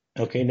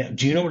 Okay, now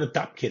do you know what a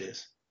DOP kit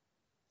is?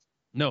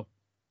 No.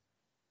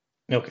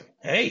 Okay.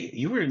 Hey,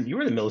 you were in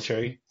the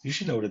military. You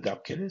should know what a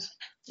DOP kit is.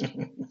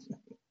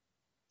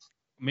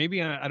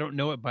 Maybe I don't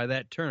know it by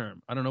that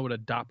term. I don't know what a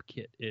DOP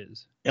kit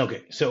is.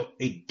 Okay, so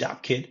a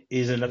DOP kit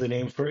is another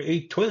name for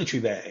a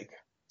toiletry bag.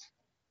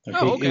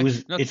 Okay,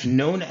 okay. It's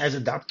known as a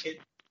DOP kit.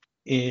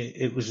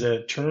 It was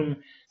a term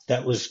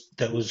that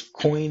was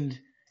coined.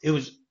 It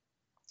was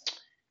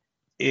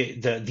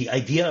the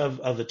idea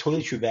of a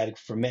toiletry bag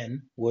for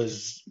men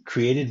was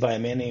created by a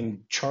man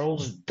named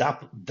Charles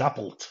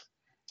Doppelt,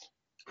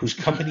 whose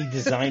company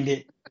designed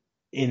it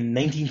in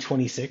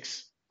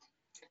 1926.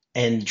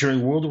 And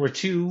during World War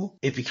II,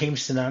 it became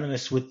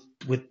synonymous with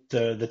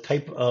the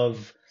type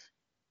of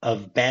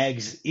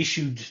bags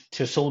issued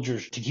to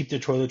soldiers to keep their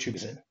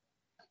toiletries in.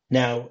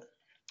 Now,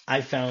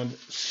 I found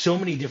so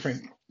many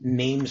different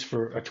names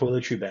for a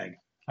toiletry bag.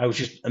 I was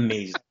just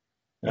amazed.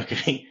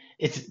 Okay,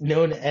 it's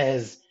known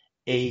as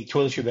a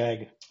toiletry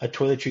bag, a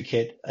toiletry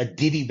kit, a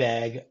ditty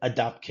bag, a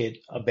DOP kit,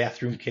 a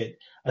bathroom kit,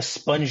 a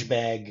sponge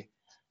bag,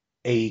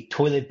 a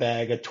toilet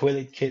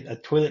kit, a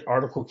toilet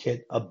article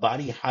kit, a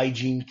body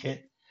hygiene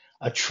kit,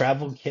 a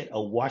travel kit,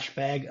 a wash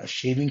bag, a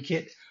shaving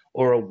kit,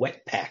 or a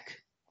wet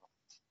pack.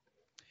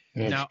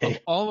 Okay. Now, of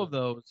all of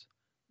those,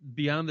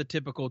 beyond the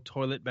typical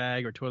toilet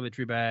bag or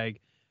toiletry bag,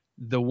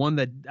 the one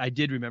that I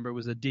did remember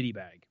was a ditty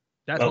bag.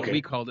 That's what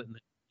we called it.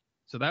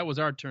 So that was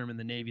our term in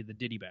the Navy, the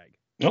ditty bag.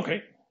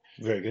 Okay,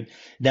 very good.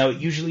 Now, it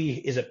usually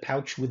is a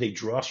pouch with a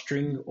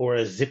drawstring or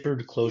a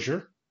zippered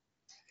closure.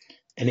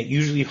 And it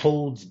usually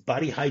holds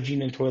body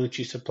hygiene and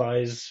toiletry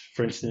supplies,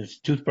 for instance,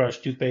 toothbrush,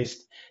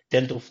 toothpaste,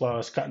 dental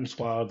floss, cotton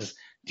swabs,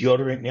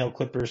 deodorant, nail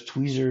clippers,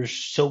 tweezers,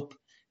 soap,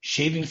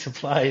 shaving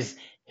supplies,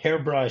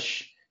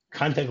 hairbrush,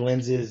 contact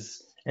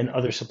lenses, and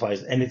other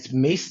supplies. And it's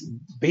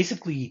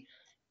basically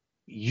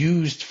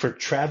used for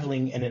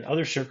traveling and in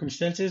other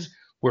circumstances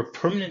where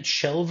permanent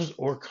shelves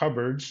or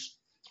cupboards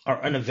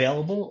are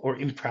unavailable or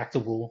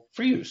impractical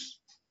for use,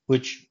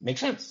 which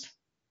makes sense.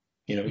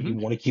 You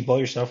want to keep all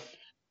your stuff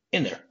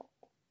in there.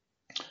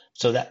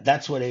 So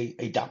that's what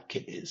a dock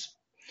kit is.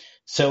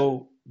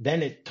 So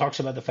then it talks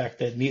about the fact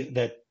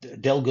that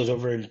Dell goes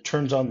over and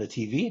turns on the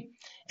TV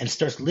and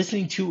starts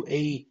listening to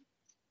a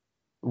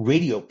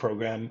radio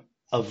program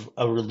of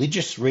a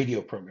religious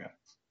radio program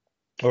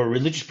or a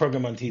religious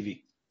program on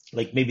TV,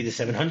 like maybe the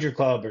 700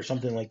 Club or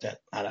something like that.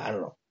 I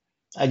don't know.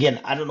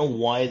 Again, I don't know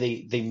why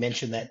they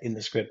mention that in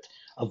the script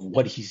of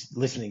what he's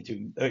listening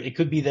to. Or it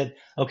could be that,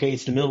 okay,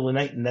 it's the middle of the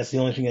night and that's the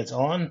only thing that's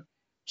on,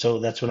 so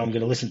that's what I'm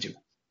going to listen to.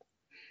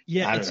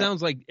 Yeah, I it don't know.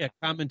 sounds like a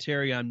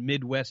commentary on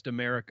Midwest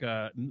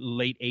America,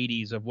 late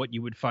 80s, of what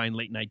you would find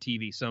late night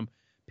TV, some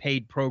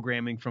paid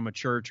programming from a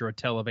church or a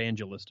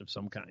televangelist of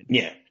some kind.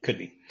 Yeah, could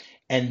be.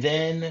 And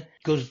then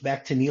goes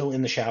back to Neil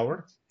in the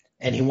shower,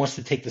 and he wants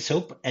to take the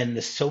soap, and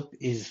the soap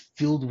is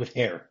filled with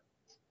hair.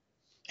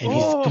 And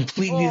he's Oh,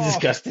 completely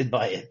disgusted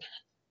by it.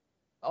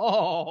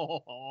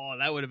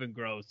 That would have been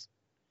gross.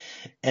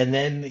 And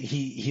then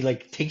he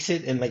like takes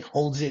it and like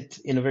holds it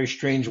in a very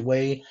strange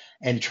way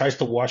and tries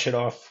to wash it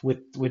off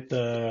with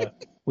the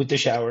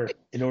shower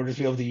in order to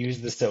be able to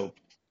use the soap.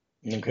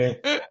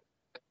 Okay.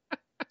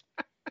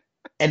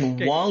 And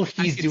Okay, while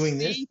he's doing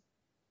this,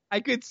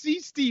 I could see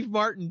Steve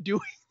Martin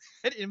doing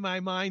that in my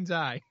mind's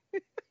eye.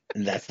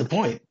 and that's the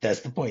point.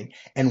 That's the point.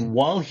 And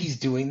while he's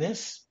doing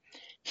this,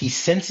 he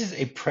senses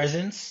a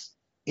presence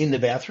in the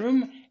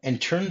bathroom and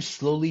turns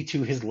slowly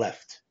to his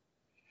left.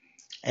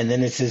 And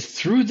then it says,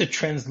 through the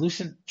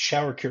translucent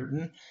shower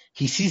curtain,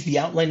 he sees the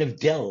outline of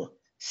Dell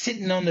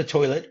sitting on the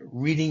toilet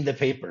reading the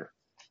paper.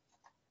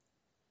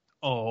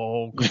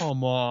 Oh,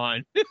 come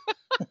on.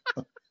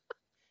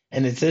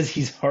 And it says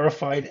he's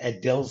horrified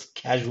at Dell's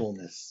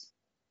casualness.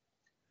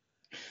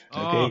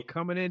 Oh, Okay,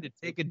 coming in to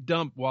take a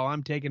dump while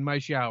I'm taking my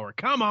shower.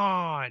 Come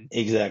on.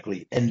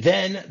 exactly. And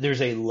then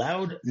there's a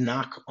loud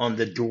knock on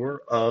the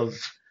door of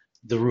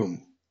the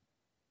room.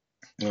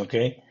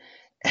 Okay,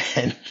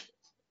 and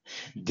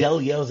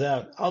Dell yells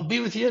out, "I'll be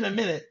with you in a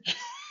minute,"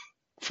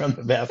 from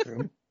the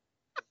bathroom.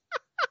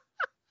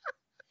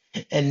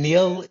 And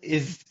Neil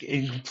is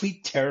in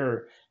complete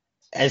terror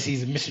as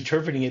he's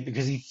misinterpreting it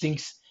because he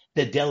thinks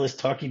that Dell is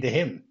talking to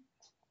him,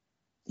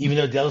 even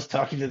though Dell's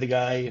talking to the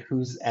guy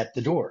who's at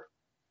the door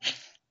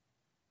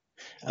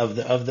of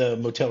the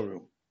motel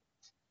room.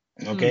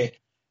 Okay.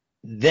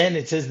 Then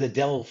it says that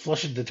Dell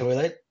flushes the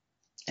toilet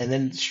and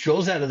then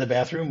strolls out of the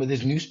bathroom with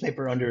his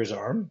newspaper under his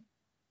arm.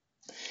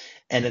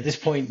 And at this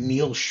point,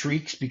 Neil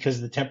shrieks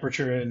because the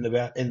temperature in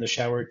the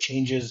shower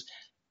changes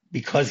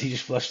because he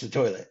just flushed the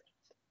toilet.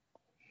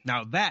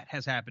 Now that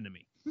has happened to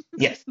me.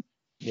 Yes.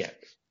 Yeah.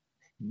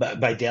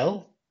 By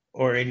Dell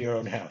or in your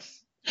own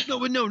house? No,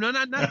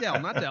 not Dell,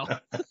 not Dell.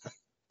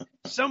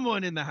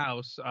 Someone in the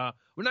house, well,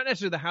 not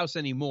necessarily the house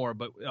anymore,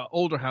 but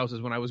older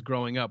houses when I was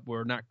growing up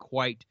were not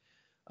quite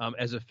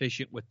as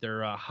efficient with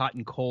their hot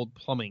and cold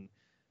plumbing.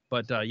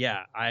 But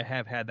yeah, I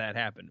have had that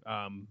happen.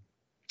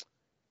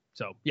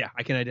 So yeah,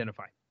 I can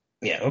identify.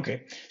 Yeah,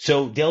 okay.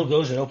 So Dell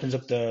goes and opens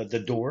up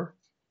the door,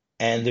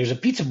 and there's a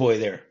pizza boy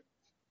there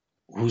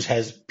who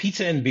has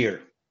pizza and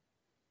beer.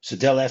 So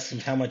Dell asks him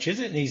how much is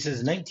it, and he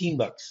says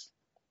 $19.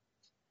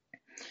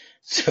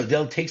 So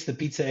Dell takes the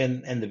pizza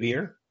and the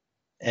beer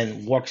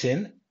and walks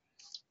in,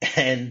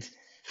 and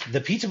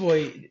the pizza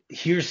boy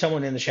hears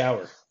someone in the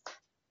shower,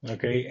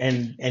 okay,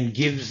 and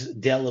gives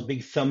Dell a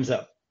big thumbs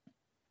up,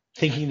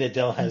 thinking that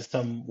Dell has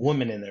some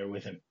woman in there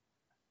with him.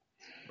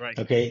 Right.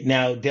 Okay,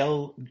 now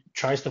Dell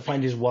tries to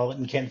find his wallet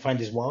and can't find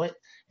his wallet,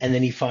 and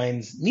then he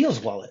finds Neil's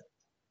wallet.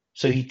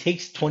 So he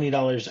takes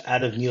 $20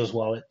 out of Neil's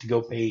wallet to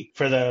go pay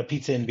for the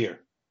pizza and beer.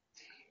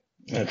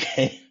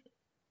 Okay.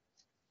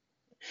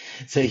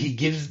 So he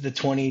gives the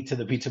 20 to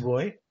the pizza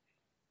boy,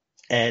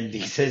 and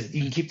he says,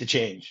 "You can keep the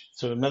change."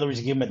 So in other words,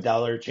 you give him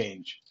 $1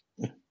 change.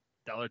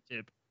 Dollar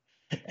tip.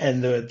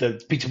 And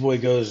the pizza boy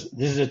goes,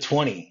 "This is a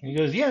 20." And he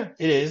goes, "Yeah,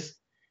 it is."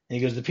 And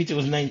he goes, "The pizza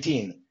was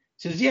 19."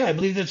 He says, "Yeah, I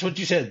believe that's what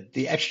you said.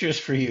 The extra is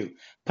for you.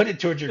 Put it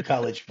towards your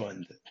college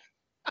fund."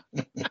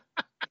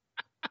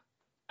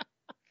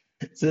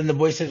 So then the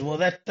boy says, "Well,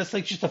 that's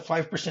like just a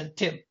 5%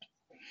 tip."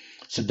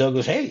 So Doug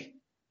goes, "Hey,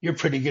 you're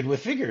pretty good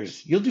with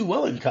figures. You'll do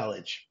well in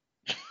college."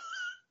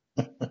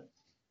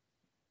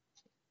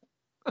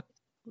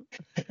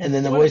 And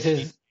then the boy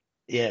says,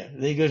 "Yeah."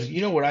 Then he goes,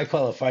 "You know what I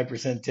call a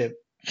 5% tip?"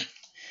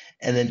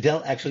 And then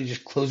Dell actually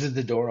just closes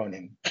the door on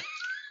him.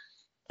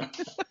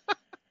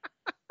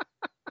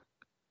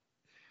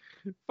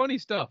 Funny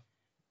stuff.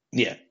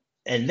 Yeah.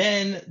 And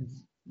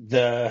then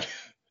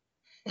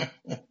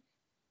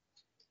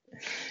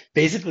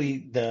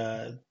basically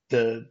the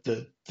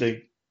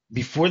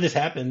before this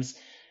happens,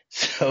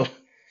 so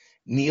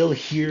Neil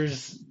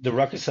hears the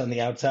ruckus on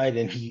the outside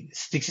and he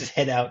sticks his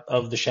head out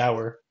of the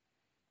shower,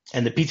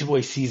 and the pizza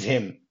boy sees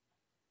him,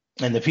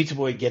 and the pizza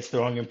boy gets the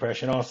wrong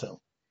impression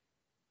also,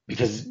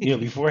 because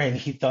beforehand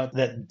he thought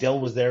that Dell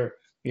was there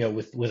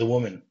with a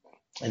woman,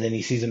 and then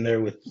he sees him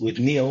there with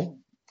Neil,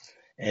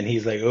 and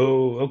he's like,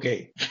 "Oh,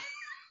 okay."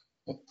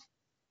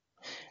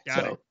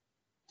 Got it.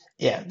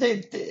 Yeah,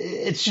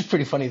 it's just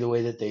pretty funny the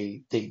way that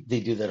they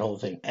do that whole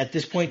thing. At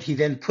this point, he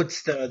then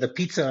puts the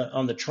pizza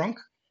on the trunk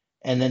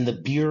and then the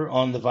beer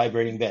on the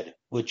vibrating bed,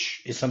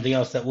 which is something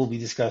else that will be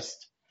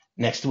discussed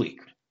next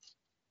week.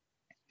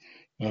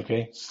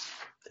 Okay.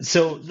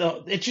 So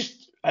it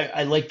just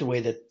I like the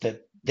way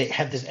that they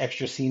have this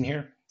extra scene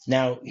here.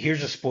 Now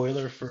here's a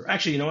spoiler for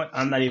actually, you know what?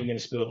 I'm not even going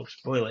to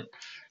spoil it.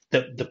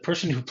 The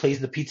person who plays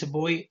the pizza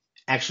boy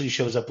actually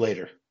shows up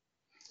later,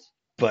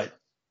 but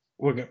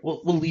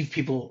we'll leave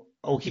people.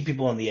 I'll keep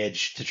people on the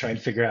edge to try and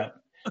figure out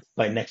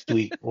by next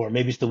week or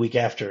maybe it's the week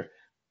after.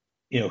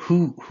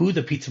 Who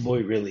the pizza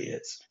boy really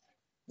is.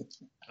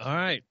 All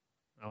right.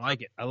 I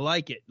like it. I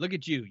like it. Look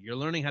at you. You're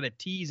learning how to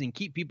tease and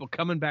keep people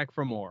coming back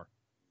for more.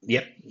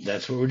 Yep,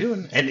 that's what we're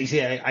doing. And you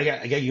see, I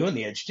got you on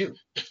the edge too.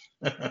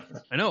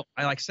 I know.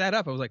 I sat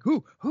up. I was like,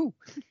 who?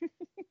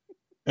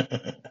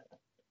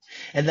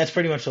 And that's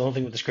pretty much the whole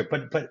thing with the script.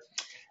 But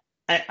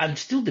I'm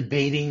still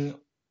debating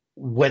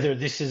whether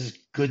this is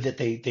good that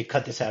they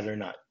cut this out or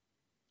not.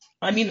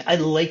 I mean, I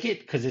like it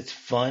because it's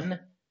fun,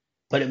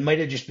 but it might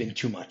have just been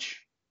too much.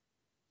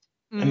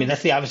 I mean,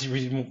 that's the obvious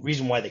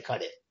reason why they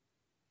cut it.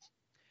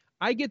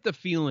 I get the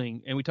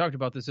feeling, and we talked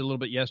about this a little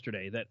bit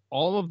yesterday, that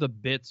all of the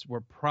bits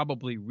were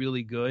probably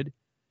really good,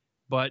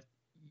 but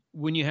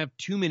when you have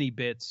too many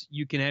bits,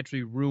 you can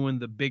actually ruin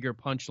the bigger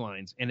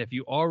punchlines. And if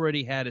you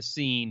already had a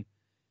scene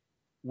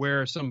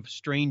where some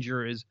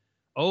stranger is,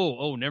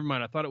 oh, never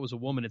mind, I thought it was a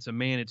woman, it's a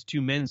man, it's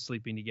two men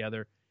sleeping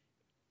together,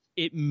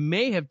 it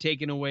may have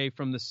taken away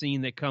from the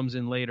scene that comes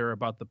in later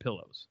about the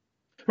pillows.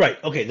 Right.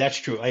 Okay, that's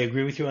true. I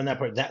agree with you on that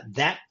part.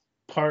 That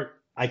part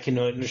I can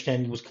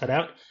understand was cut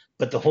out,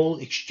 but the whole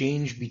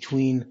exchange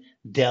between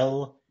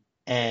Dell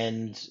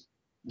and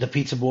the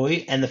pizza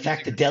boy and the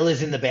fact that Dell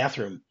is in the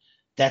bathroom,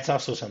 that's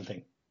also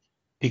something.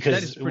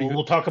 Because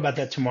we'll talk about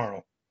that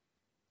tomorrow.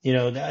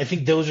 I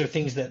think those are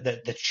things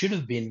that should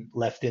have been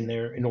left in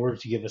there in order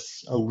to give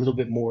us a little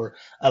bit more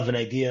of an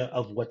idea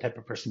of what type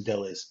of person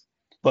Dell is.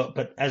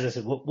 But as I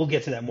said, we'll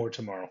get to that more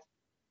tomorrow.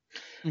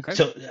 Okay.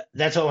 So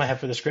that's all I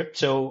have for the script.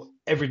 So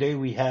every day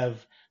we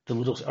have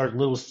our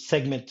little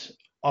segment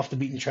off the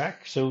beaten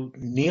track. So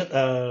Neil,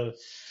 Alan,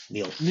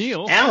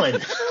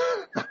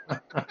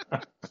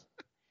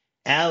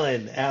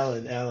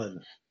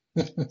 Alan.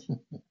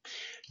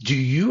 Do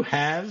you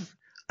have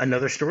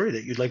another story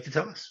that you'd like to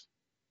tell us?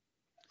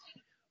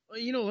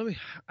 Well,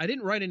 I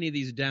didn't write any of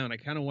these down. I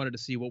kind of wanted to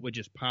see what would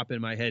just pop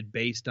in my head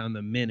based on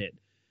the minute.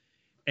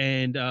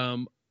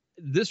 And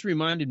this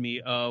reminded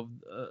me of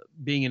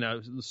being in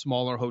a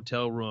smaller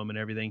hotel room and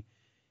everything.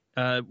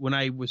 When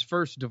I was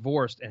first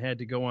divorced and had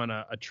to go on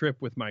a trip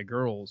with my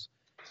girls,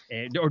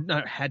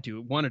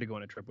 wanted to go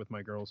on a trip with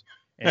my girls,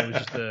 and it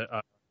was just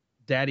a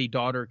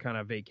daddy-daughter kind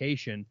of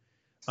vacation.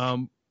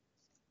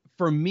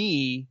 For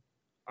me,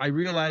 I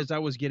realized I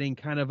was getting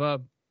kind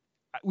of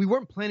we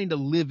weren't planning to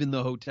live in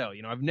the hotel.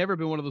 I've never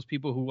been one of those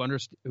people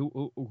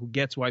who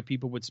gets why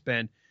people would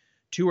spend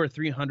 $200 or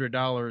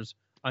 $300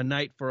 a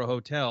night for a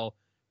hotel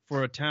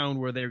for a town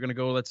where they're going to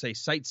go, let's say,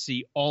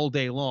 sightsee all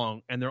day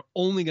long, and they're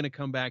only going to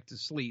come back to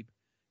sleep,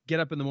 get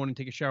up in the morning,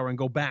 take a shower, and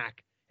go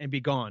back and be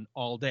gone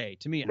all day.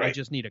 To me, right. I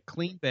just need a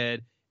clean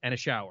bed and a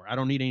shower. I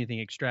don't need anything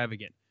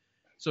extravagant.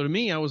 So to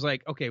me, I was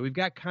like, okay, we've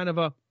got kind of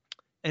like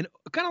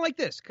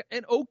this,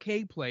 an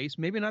okay place,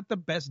 maybe not the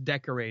best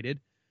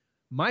decorated.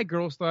 My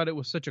girls thought it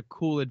was such a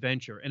cool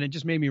adventure, and it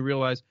just made me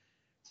realize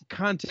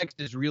context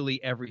is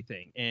really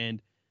everything.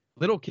 And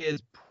little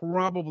kids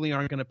probably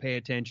aren't going to pay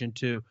attention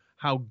to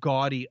how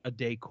gaudy a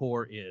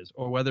decor is,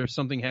 or whether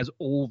something has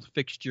old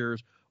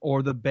fixtures,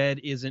 or the bed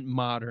isn't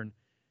modern.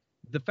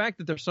 The fact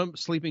that they're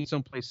sleeping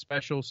someplace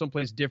special,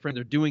 someplace different,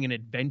 they're doing an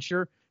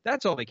adventure,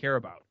 that's all they care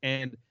about.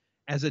 And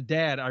as a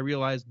dad, I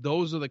realized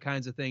those are the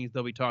kinds of things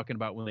they'll be talking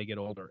about when they get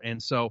older.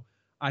 And so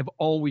I've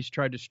always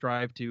tried to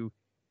strive to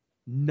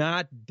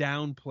not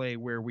downplay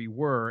where we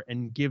were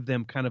and give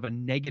them kind of a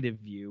negative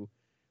view,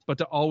 but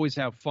to always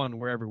have fun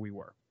wherever we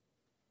were.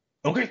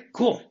 Okay,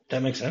 cool.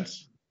 That makes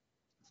sense.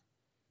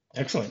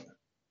 Excellent.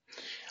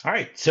 All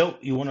right. So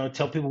you want to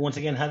tell people once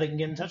again how they can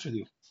get in touch with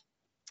you?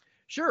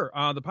 Sure.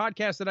 The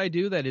podcast that I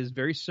do that is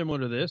very similar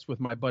to this with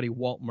my buddy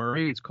Walt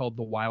Murray. It's called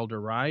The Wilder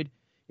Ride.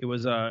 It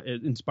was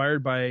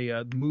inspired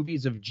by the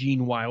movies of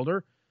Gene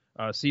Wilder.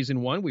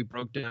 Season 1, we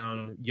broke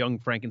down Young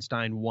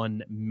Frankenstein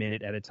 1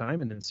 minute at a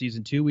time. And then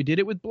season 2, we did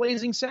it with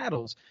Blazing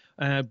Saddles.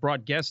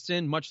 Brought guests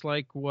in, much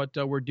like what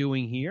we're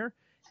doing here.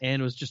 And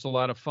it was just a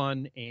lot of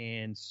fun,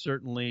 and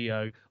certainly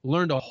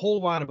learned a whole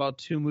lot about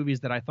two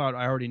movies that I thought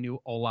I already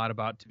knew a lot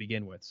about to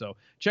begin with. So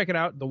check it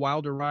out, The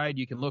Wilder Ride.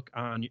 You can look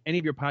on any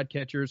of your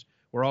podcatchers.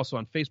 We're also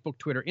on Facebook,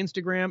 Twitter,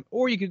 Instagram,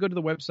 or you can go to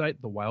the website,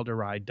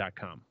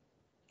 thewilderride.com.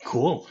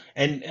 Cool.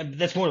 And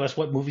that's more or less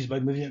what Movies by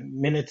Movie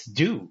Minutes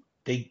do.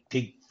 They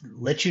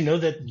let you know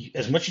that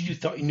as much as you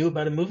thought you knew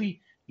about a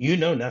movie, you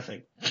know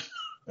nothing.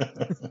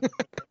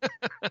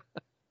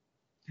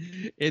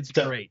 It's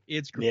great.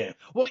 It's great. Yeah.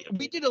 Well,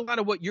 we did a lot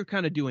of what you're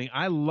kind of doing.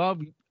 I love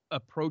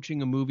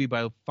approaching a movie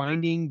by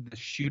finding the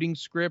shooting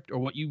script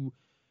or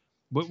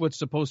what's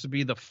supposed to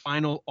be the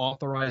final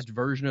authorized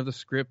version of the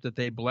script that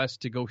they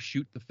blessed to go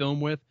shoot the film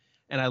with.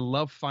 And I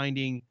love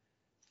finding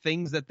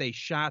things that they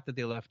shot that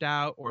they left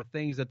out or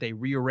things that they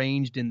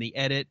rearranged in the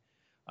edit.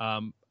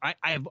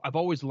 I've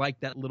always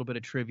liked that little bit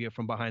of trivia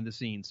from behind the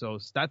scenes. So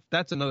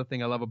that's another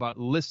thing I love about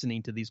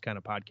listening to these kind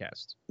of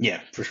podcasts.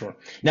 Yeah, for sure.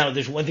 Now,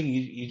 there's one thing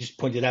you just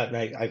pointed out, and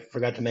I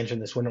forgot to mention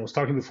this when I was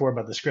talking before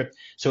about the script.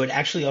 So it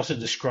actually also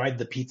described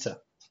the pizza,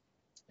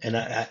 and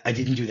I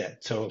didn't do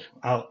that. So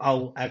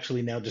I'll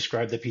actually now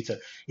describe the pizza.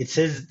 It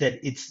says that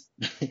it's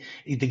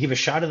they give a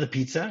shot of the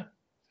pizza,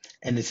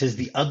 and it says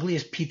the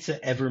ugliest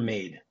pizza ever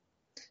made.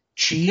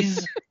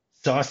 Cheese,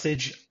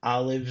 sausage,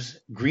 olives,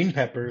 green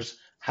peppers,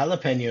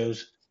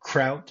 jalapenos,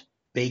 kraut,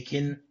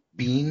 bacon,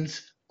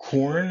 beans,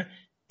 corn,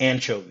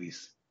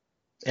 anchovies.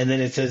 And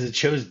then it says it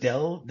shows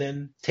Dell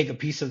then take a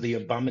piece of the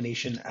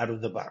abomination out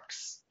of the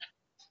box.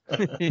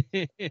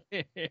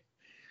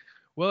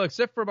 Well,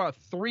 except for about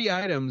 3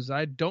 items,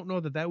 I don't know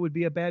that would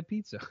be a bad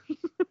pizza.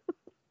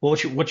 Well,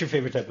 what's your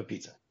favorite type of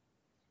pizza?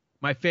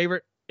 My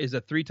favorite is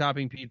a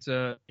 3-topping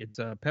pizza. It's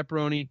a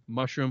pepperoni,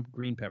 mushroom,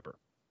 green pepper.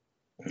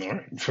 All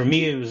right. For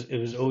me, it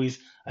was always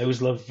I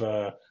always love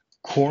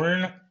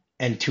corn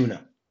and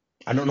tuna.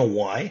 I don't know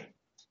why,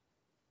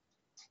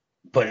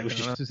 but it was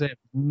just. To say, I've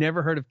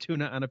never heard of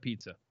tuna on a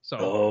pizza. So.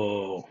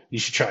 Oh, you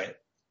should try it.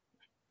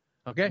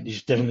 Okay. You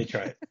should definitely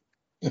try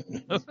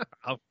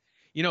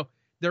it.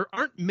 There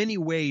aren't many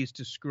ways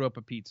to screw up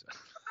a pizza.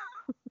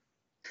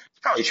 It's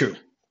probably true.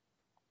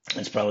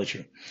 It's probably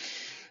true.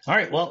 All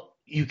right. Well,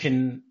 you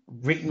can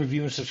rate and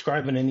review and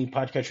subscribe on any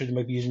podcatcher that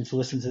might be using to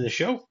listen to the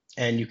show.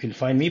 And you can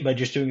find me by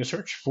just doing a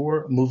search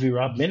for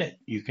MovieRob Minute.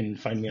 You can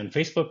find me on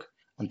Facebook,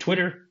 on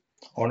Twitter,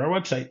 on our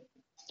website.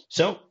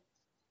 So,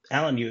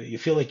 Alan, you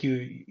feel like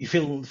you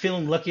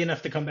feeling lucky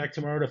enough to come back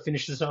tomorrow to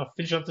finish off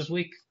this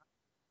week?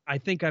 I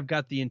think I've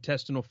got the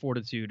intestinal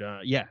fortitude.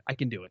 Yeah, I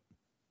can do it.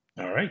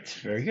 All right.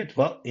 Very good.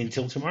 Well,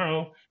 until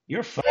tomorrow,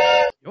 you're fucked.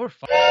 You're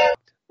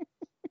fucked.